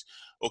street?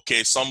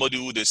 Okay, somebody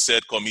who they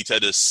said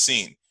committed a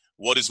sin.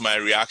 What is my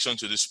reaction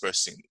to this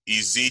person?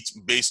 Is it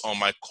based on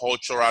my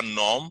cultural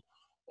norm?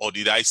 Or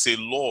did I say,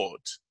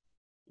 Lord,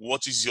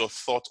 what is your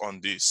thought on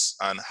this?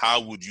 And how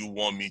would you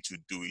want me to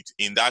do it?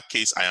 In that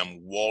case, I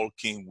am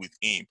walking with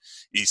him.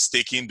 He's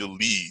taking the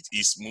lead.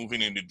 He's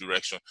moving in the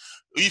direction.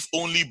 If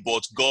only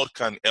but God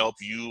can help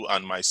you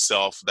and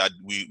myself, that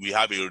we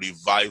have a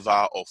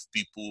revival of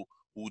people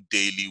who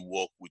daily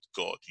walk with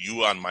God,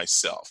 you and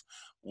myself.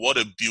 What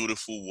a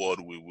beautiful world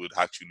we would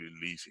actually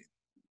live in.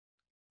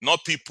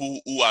 Not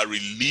people who are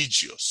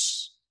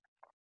religious,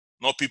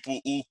 not people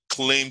who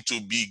claim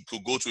to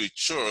go to a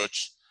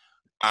church,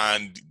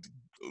 and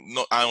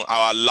not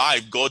our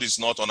life. God is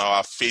not on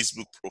our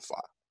Facebook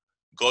profile.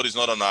 God is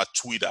not on our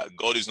Twitter.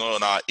 God is not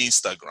on our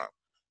Instagram.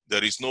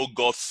 There is no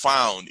God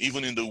found,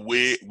 even in the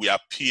way we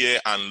appear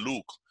and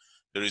look.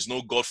 There is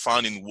no God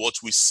found in what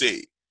we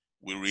say.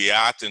 We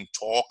react and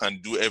talk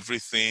and do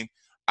everything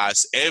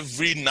as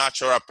every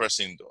natural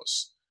person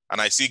does.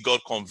 And I see God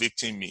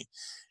convicting me.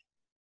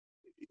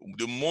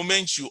 The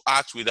moment you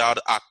act without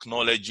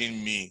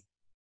acknowledging me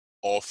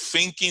or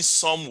thinking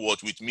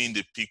somewhat with me in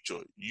the picture,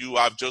 you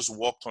have just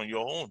walked on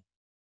your own.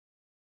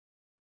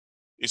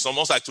 It's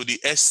almost like, to the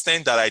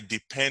extent that I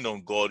depend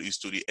on God is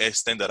to the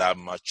extent that I've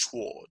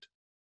matured.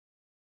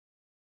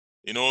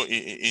 In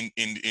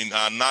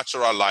our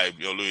natural life,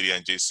 Oloyede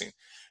and Jason,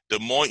 the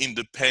more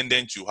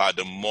independent you are,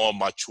 the more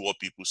mature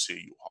people say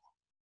you are.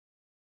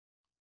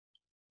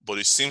 But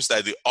it seems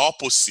that the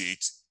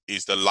opposite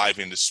is the life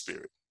in the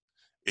Spirit.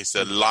 It's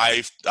a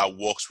life that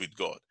walks with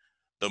God.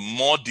 The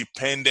more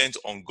dependent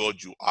on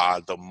God you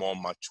are, the more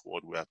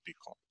matured we have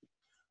become.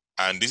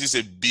 And this is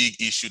a big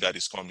issue that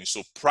is coming.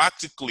 So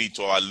practically,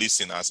 to our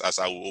listeners, as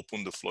I will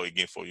open the floor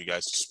again for you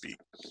guys to speak,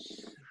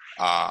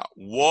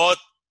 what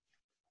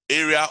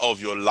area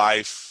of your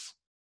life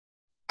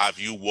have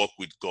you walked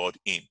with God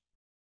in?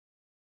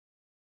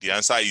 The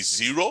answer is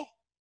 0.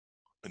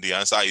 The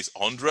answer is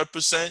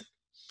 100%.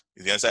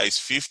 The answer is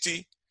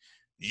 50.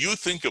 You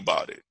think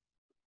about it.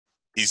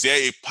 Is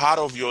there a part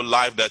of your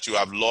life that you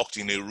have locked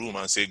in a room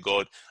and say,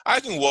 God,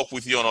 I can walk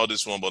with you on all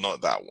this one, but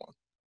not that one?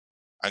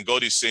 And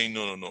God is saying,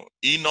 no.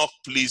 Enoch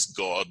pleased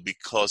God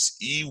because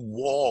he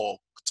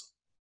walked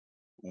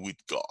with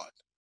God.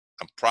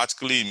 And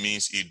practically it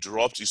means he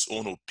dropped his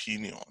own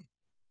opinion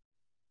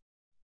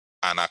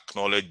and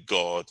acknowledged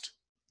God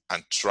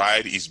and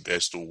tried his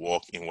best to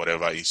walk in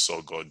whatever he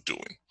saw God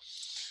doing.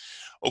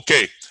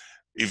 Okay.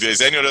 If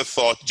there's any other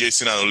thought,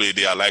 Jason and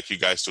Oloyede, I'd like you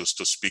guys to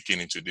speak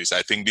into this.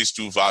 I think these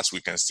two verses, we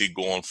can still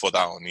go on further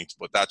on it,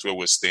 but that's where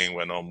we're staying.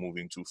 We're not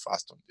moving too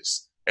fast on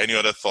this. Any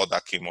other thought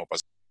that came up?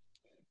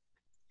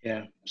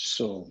 Yeah,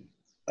 so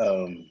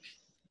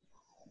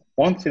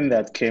one thing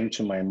that came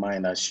to my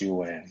mind as you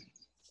were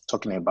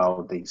talking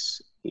about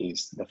this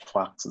is the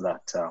fact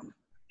that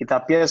it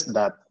appears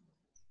that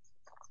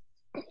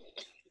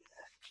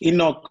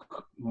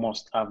Enoch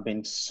must have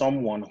been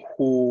someone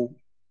who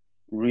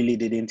really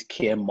didn't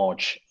care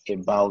much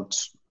about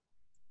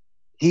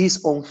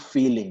his own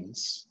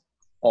feelings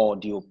or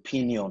the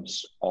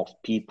opinions of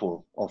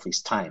people of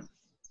his time,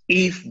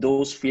 if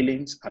those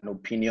feelings and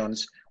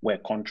opinions were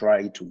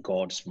contrary to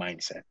God's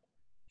mindset.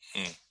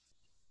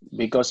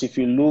 Because if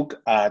you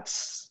look at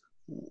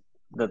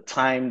the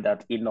time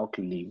that Enoch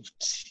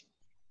lived,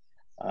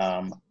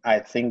 I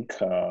think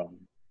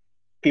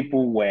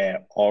people were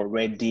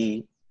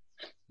already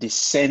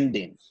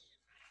descending,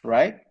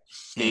 right?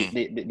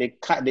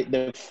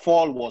 The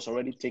fall was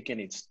already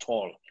taking its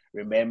toll.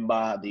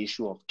 Remember the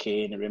issue of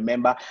Cain.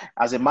 Remember,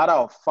 as a matter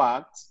of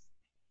fact,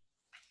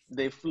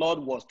 the flood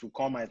was to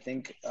come, I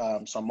think,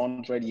 some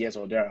 100 years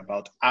or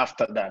thereabout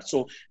after that.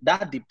 So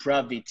that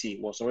depravity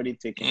was already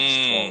taking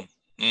its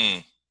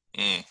toll.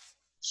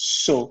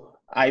 So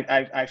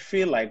I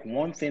feel like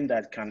one thing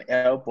that can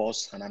help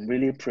us, and I'm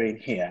really praying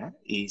here,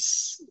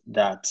 is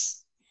that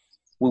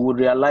we would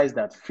realize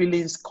that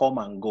feelings come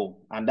and go.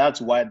 And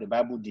that's why the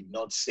Bible did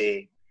not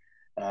say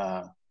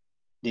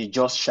the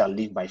just shall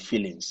live by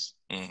feelings.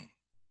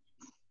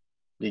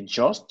 The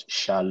just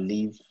shall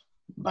live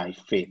by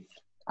faith.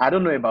 I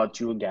don't know about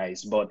you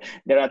guys, but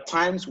there are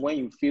times when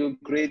you feel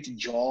great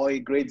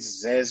joy, great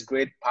zest,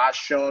 great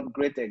passion,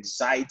 great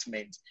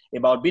excitement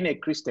about being a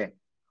Christian.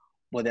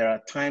 But there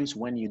are times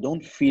when you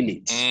don't feel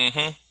it.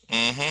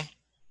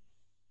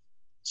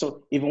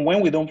 So even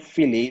when we don't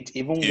feel it,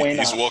 even when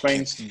our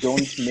friends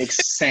don't make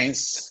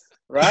sense,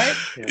 right?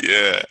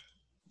 Yeah.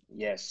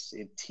 Yes,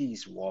 it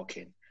is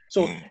working.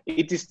 So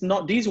it is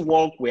not, this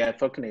walk we are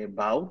talking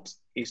about,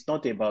 it's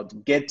not about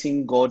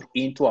getting God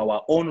into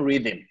our own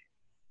rhythm.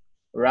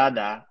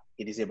 Rather,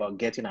 it is about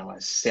getting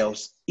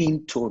ourselves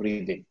into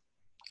rhythm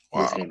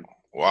with Him.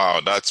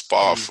 Wow, that's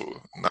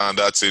powerful. Now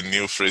that's a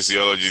new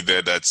phraseology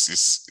there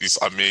is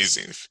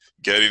amazing.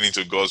 Getting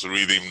into God's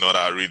rhythm, not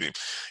our rhythm.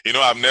 You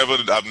know, I've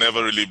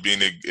never really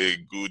been a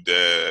good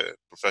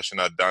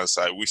professional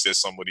dancer. I wish there's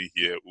somebody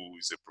here who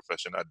is a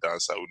professional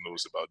dancer who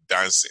knows about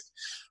dancing.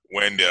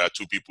 When there are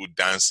two people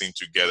dancing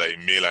together, a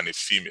male and a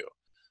female,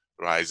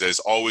 right? There's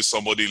always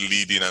somebody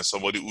leading and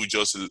somebody who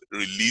just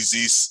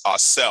releases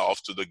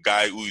herself to the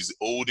guy who is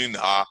holding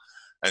her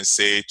and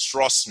say,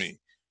 trust me,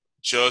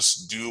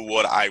 just do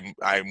what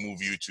I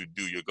move you to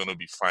do. You're going to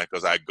be fine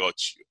because I got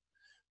you.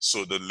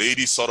 So the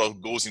lady sort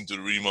of goes into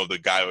the rhythm of the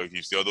guy, or if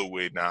it's the other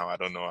way now, I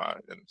don't know.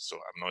 So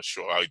I'm not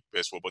sure how it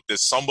best works. But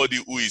there's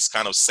somebody who is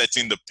kind of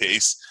setting the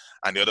pace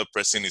and the other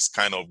person is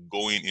kind of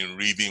going in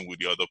rhythm with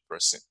the other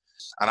person.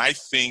 And I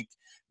think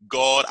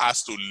God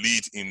has to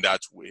lead in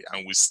that way,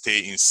 and we stay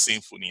in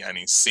symphony and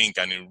in sync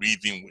and in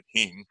rhythm with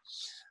Him.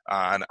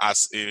 And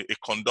as a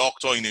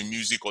conductor in a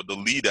music, or the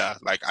leader,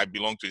 like I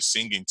belong to a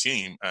singing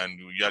team, and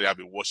we usually have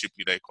a worship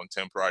leader, a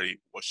contemporary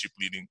worship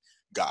leading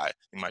guy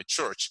in my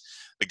church.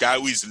 The guy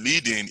who is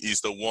leading is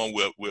the one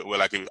where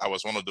like I'm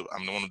one of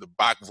the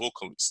back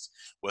vocalists.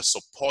 We're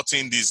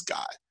supporting this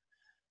guy.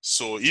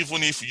 So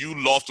even if you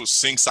love to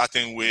sing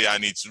certain way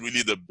and it's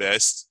really the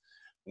best,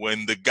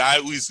 when the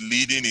guy who is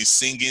leading is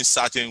singing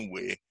certain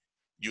way,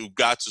 you've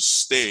got to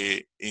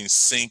stay in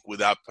sync with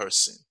that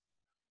person.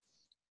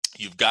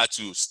 You've got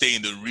to stay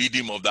in the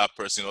rhythm of that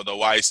person.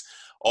 Otherwise,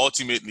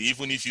 ultimately,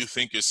 even if you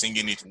think you're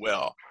singing it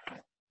well,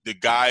 the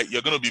guy,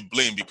 you're going to be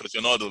blamed because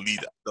you're not the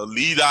leader. The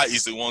leader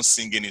is the one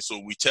singing it. So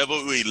whichever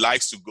way he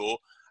likes to go,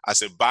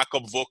 as a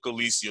backup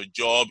vocalist, your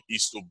job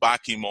is to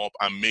back him up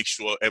and make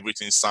sure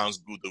everything sounds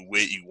good the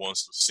way he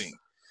wants to sing.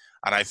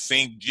 And I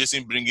think just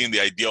in bringing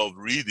the idea of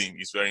rhythm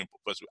is very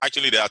important.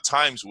 Actually, there are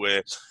times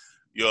where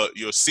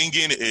you're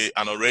singing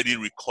an already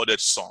recorded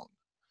song,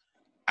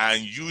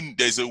 and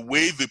there's a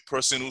way the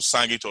person who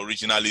sang it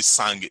originally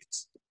sang it.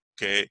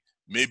 Okay,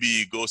 maybe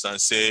he goes and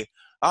say,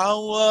 "I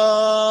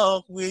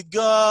walk with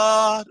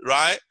God,"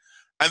 right?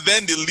 And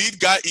then the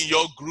lead guy in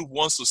your group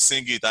wants to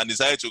sing it and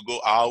decided to go,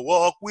 "I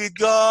walk with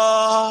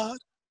God."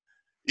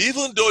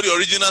 Even though the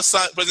original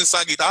person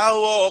sang it, "I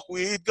walk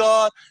with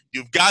God,"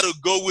 you've got to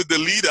go with the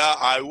leader.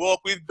 "I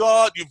walk with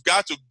God." You've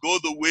got to go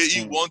the way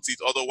he wants it.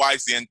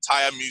 Otherwise, the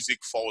entire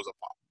music falls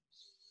apart.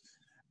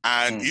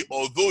 And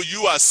although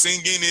you are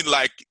singing it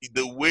like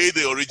the way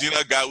the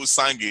original guy who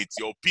sang it,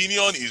 your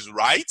opinion is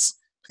right,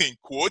 in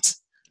quote,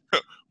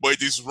 but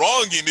it is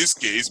wrong in this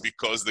case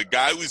because the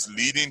guy who is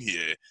leading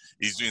here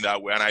is doing that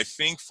way. And I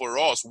think for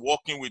us,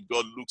 walking with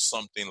God looks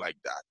something like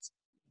that.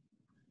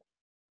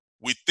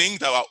 We think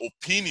that our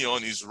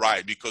opinion is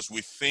right because we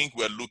think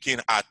we're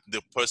looking at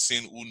the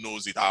person who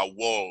knows it, our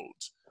world.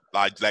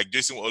 Like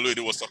Jason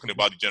already was talking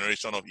about the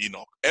generation of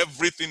Enoch.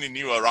 Everything he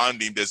knew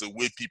around him, there's a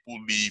way people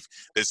live,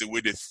 there's a way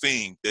they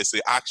think, there's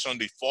the action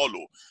they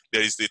follow,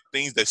 there is the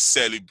things they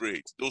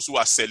celebrate. Those who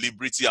are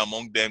celebrity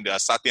among them, there are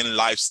certain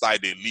lifestyle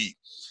they live.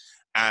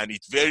 And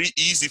it's very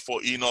easy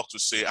for Enoch to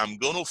say, I'm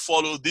going to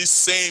follow this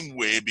same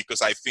way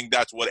because I think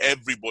that's what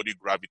everybody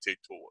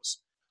gravitates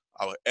towards.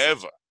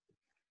 However,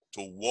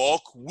 to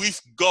walk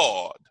with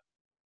God,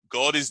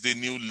 God is the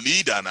new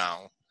leader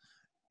now.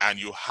 And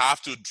you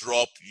have to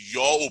drop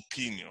your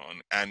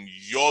opinion and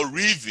your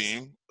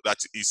rhythm that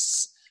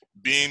is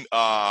being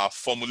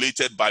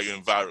formulated by your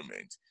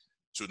environment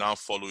to now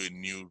follow a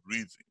new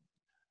rhythm.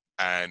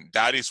 And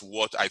that is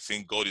what I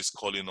think God is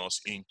calling us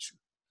into.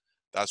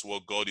 That's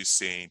what God is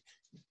saying.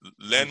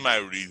 Learn my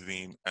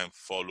rhythm and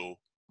follow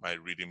my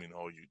rhythm in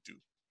all you do.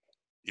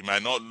 It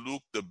might not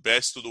look the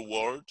best to the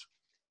world,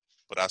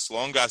 but as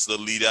long as the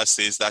leader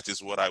says that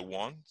is what I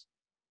want,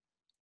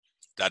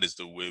 that is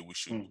the way we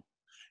should.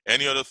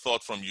 Any other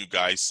thought from you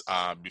guys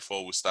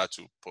before we start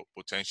to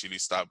potentially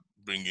start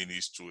bringing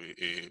this to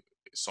a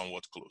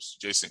somewhat close?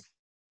 Jason?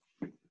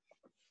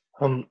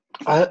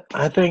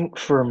 I think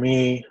for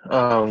me,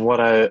 what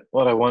I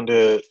want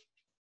to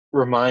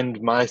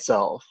remind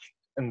myself,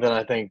 and then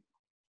I think,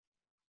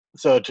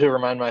 so to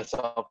remind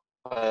myself,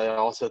 I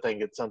also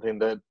think it's something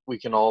that we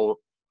can all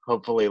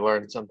hopefully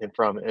learn something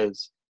from,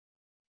 is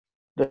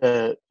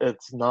that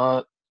it's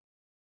not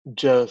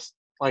just,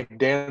 like,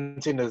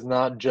 dancing is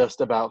not just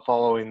about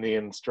following the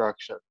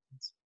instructions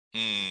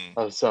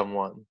of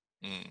someone.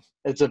 Mm.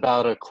 It's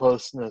about a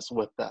closeness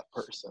with that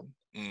person.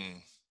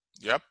 Mm.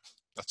 Yep,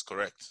 that's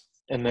correct.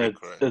 And Very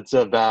correct. it's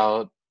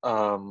about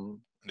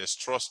There's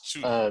trust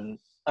too. an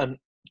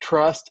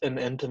trust and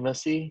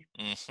intimacy.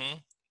 Mm-hmm.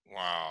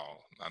 Wow,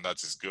 and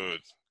that is good.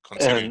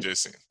 Continue, And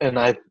Jason. and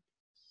I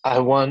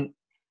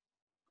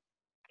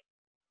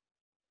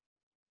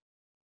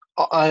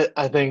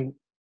think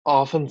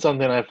often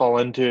something I fall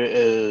into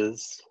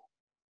is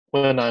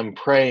when I'm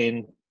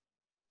praying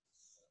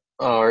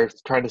or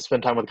trying to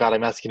spend time with God,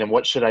 I'm asking him,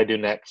 what should I do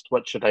next?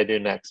 What should I do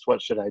next?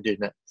 What should I do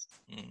next?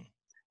 Mm.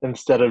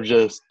 Instead of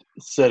just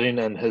sitting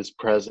in his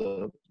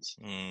presence.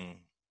 Mm.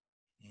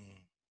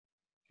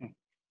 Mm.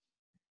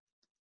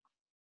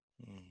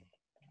 Mm.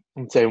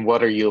 And saying,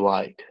 what are you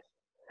like?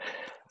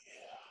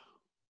 Yeah.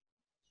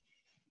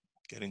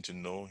 Getting to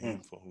know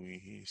him for who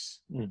he is.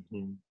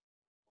 Mm-hmm.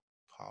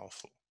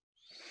 Powerful.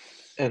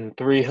 In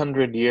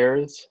 300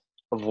 years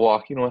of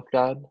walking with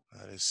God,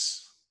 That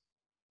is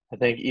I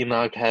think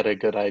Enoch had a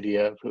good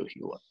idea of who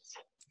he was.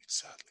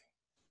 exactly.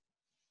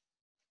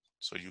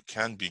 So you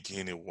can't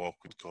begin a walk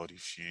with God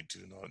if you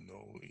do not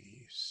know who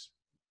he is.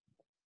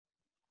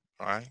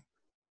 Right?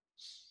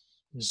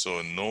 Mm.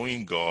 So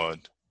knowing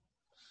God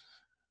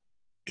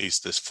is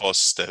the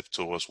first step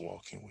towards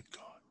walking with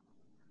God.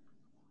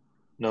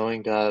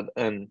 Knowing God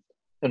and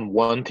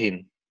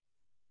wanting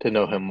to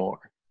know him more.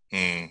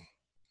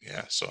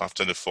 Yeah, so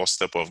after the first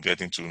step of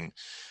getting to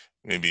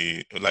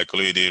maybe like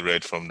Olede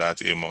read from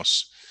that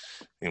Amos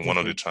in one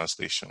of the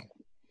translation,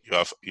 you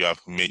had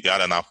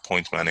an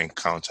appointment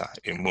encounter,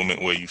 a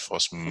moment where you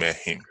first met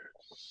him,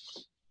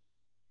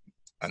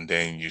 and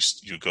then you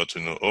got to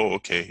know, oh,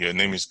 okay, your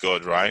name is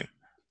God, right?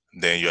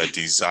 And then you are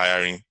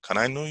desiring, can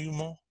I know you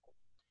more?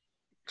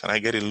 Can I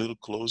get a little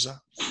closer?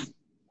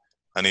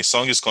 And a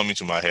song is coming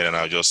to my head, and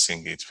I'll just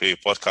sing it. Hey,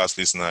 podcast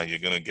listener, you're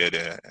gonna get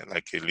a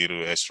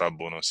little extra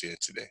bonus here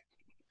today.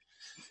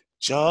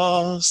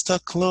 Just a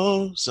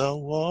closer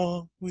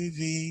walk with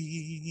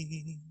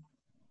thee,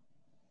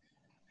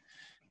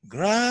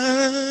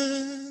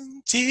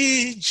 granted,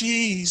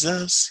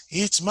 Jesus,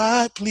 it's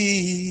my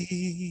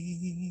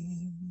plea.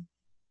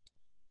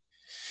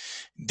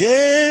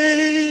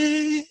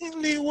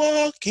 Daily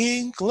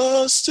walking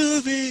close to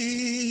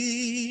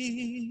thee,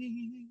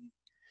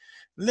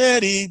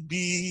 let it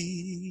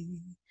be,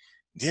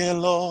 dear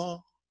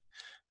Lord,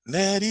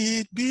 let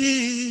it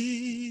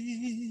be.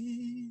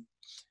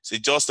 Say,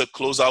 just a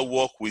closer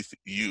walk with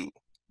you.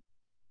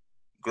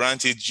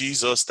 Granted,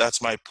 Jesus, that's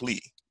my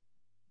plea.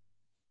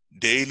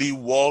 Daily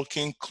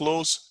walking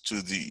close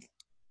to thee.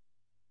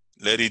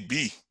 Let it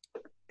be,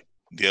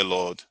 dear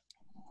Lord,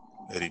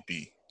 let it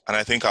be. And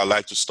I think I'd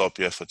like to stop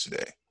here for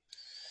today.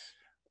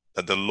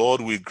 That the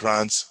Lord will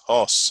grant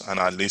us and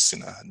our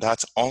listener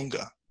that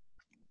hunger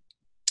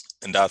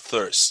and that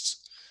thirst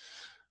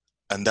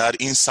and that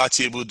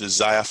insatiable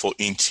desire for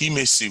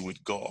intimacy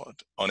with God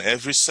on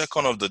every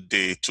second of the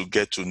day, to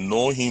get to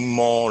know him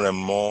more and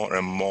more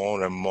and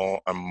more and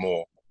more and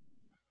more,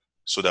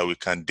 so that we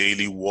can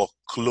daily walk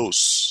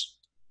close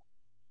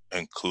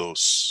and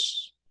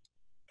close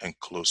and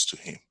close to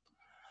him.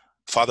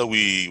 Father,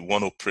 we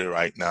want to pray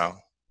right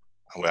now,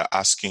 and we're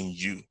asking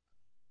you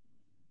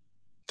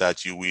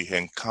that you will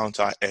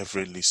encounter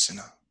every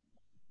listener.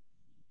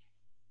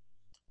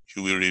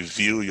 You will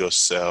reveal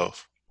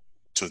yourself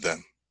to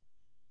them.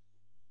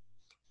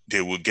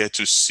 They will get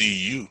to see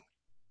you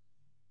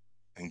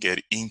and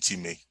get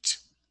intimate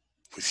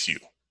with you,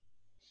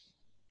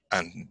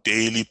 and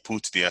daily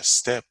put their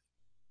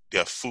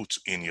foot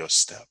in your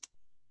step,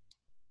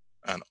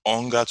 and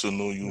hunger to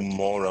know you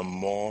more and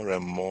more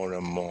and more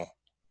and more,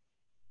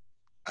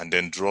 and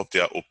then drop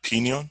their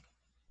opinion,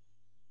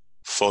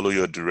 follow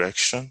your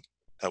direction,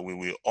 that we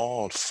will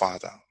all,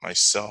 Father,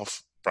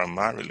 myself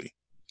primarily,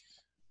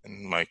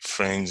 and my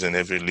friends and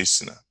every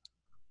listener,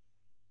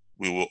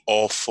 we will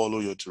all follow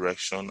your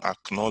direction,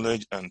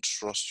 acknowledge and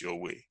trust your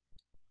way.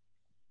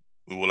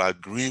 We will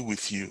agree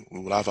with you. We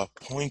will have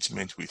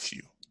appointment with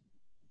you.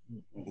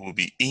 We will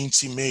be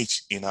intimate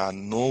in our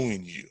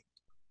knowing you.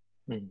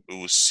 We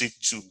will seek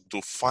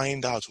to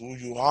find out who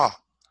you are,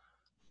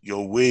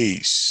 your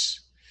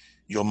ways,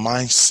 your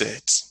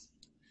mindset,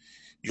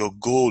 your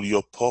goal,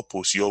 your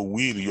purpose, your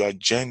will, your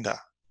agenda.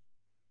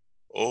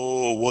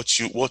 Oh,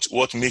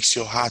 what makes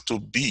your heart to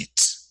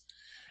beat.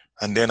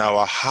 And then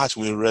our heart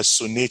will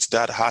resonate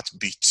that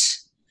heartbeat.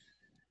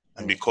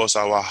 And because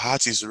our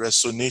heart is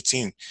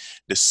resonating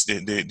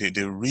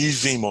the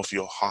rhythm of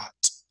your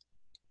heart,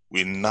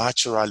 we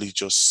naturally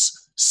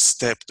just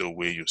step the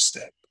way you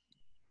step.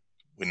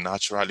 We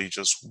naturally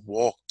just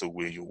walk the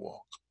way you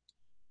walk.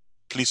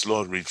 Please,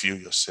 Lord, reveal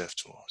yourself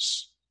to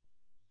us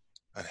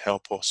and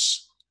help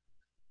us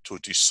to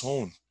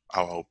disown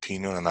our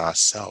opinion and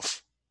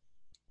ourselves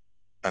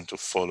and to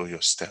follow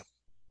your step.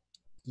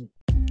 In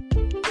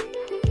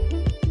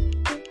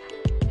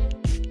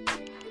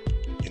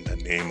the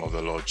name of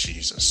the Lord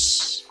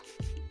Jesus.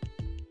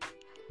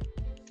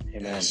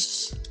 Amen.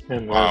 Yes.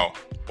 Amen. Wow,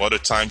 what a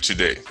time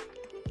today.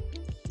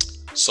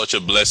 Such a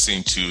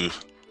blessing to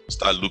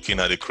start looking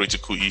at a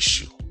critical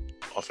issue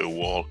of a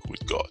walk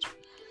with God.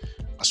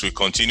 As we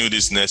continue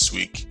this next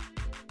week,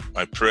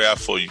 my prayer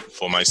for you,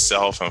 for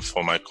myself and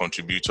for my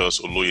contributors,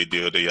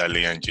 Oloyede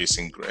Odeyale and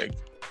Jason Gregg,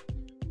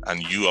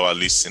 and you, our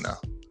listener,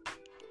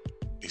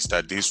 is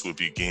that this will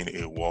begin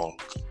a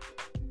walk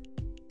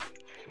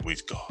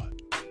with God.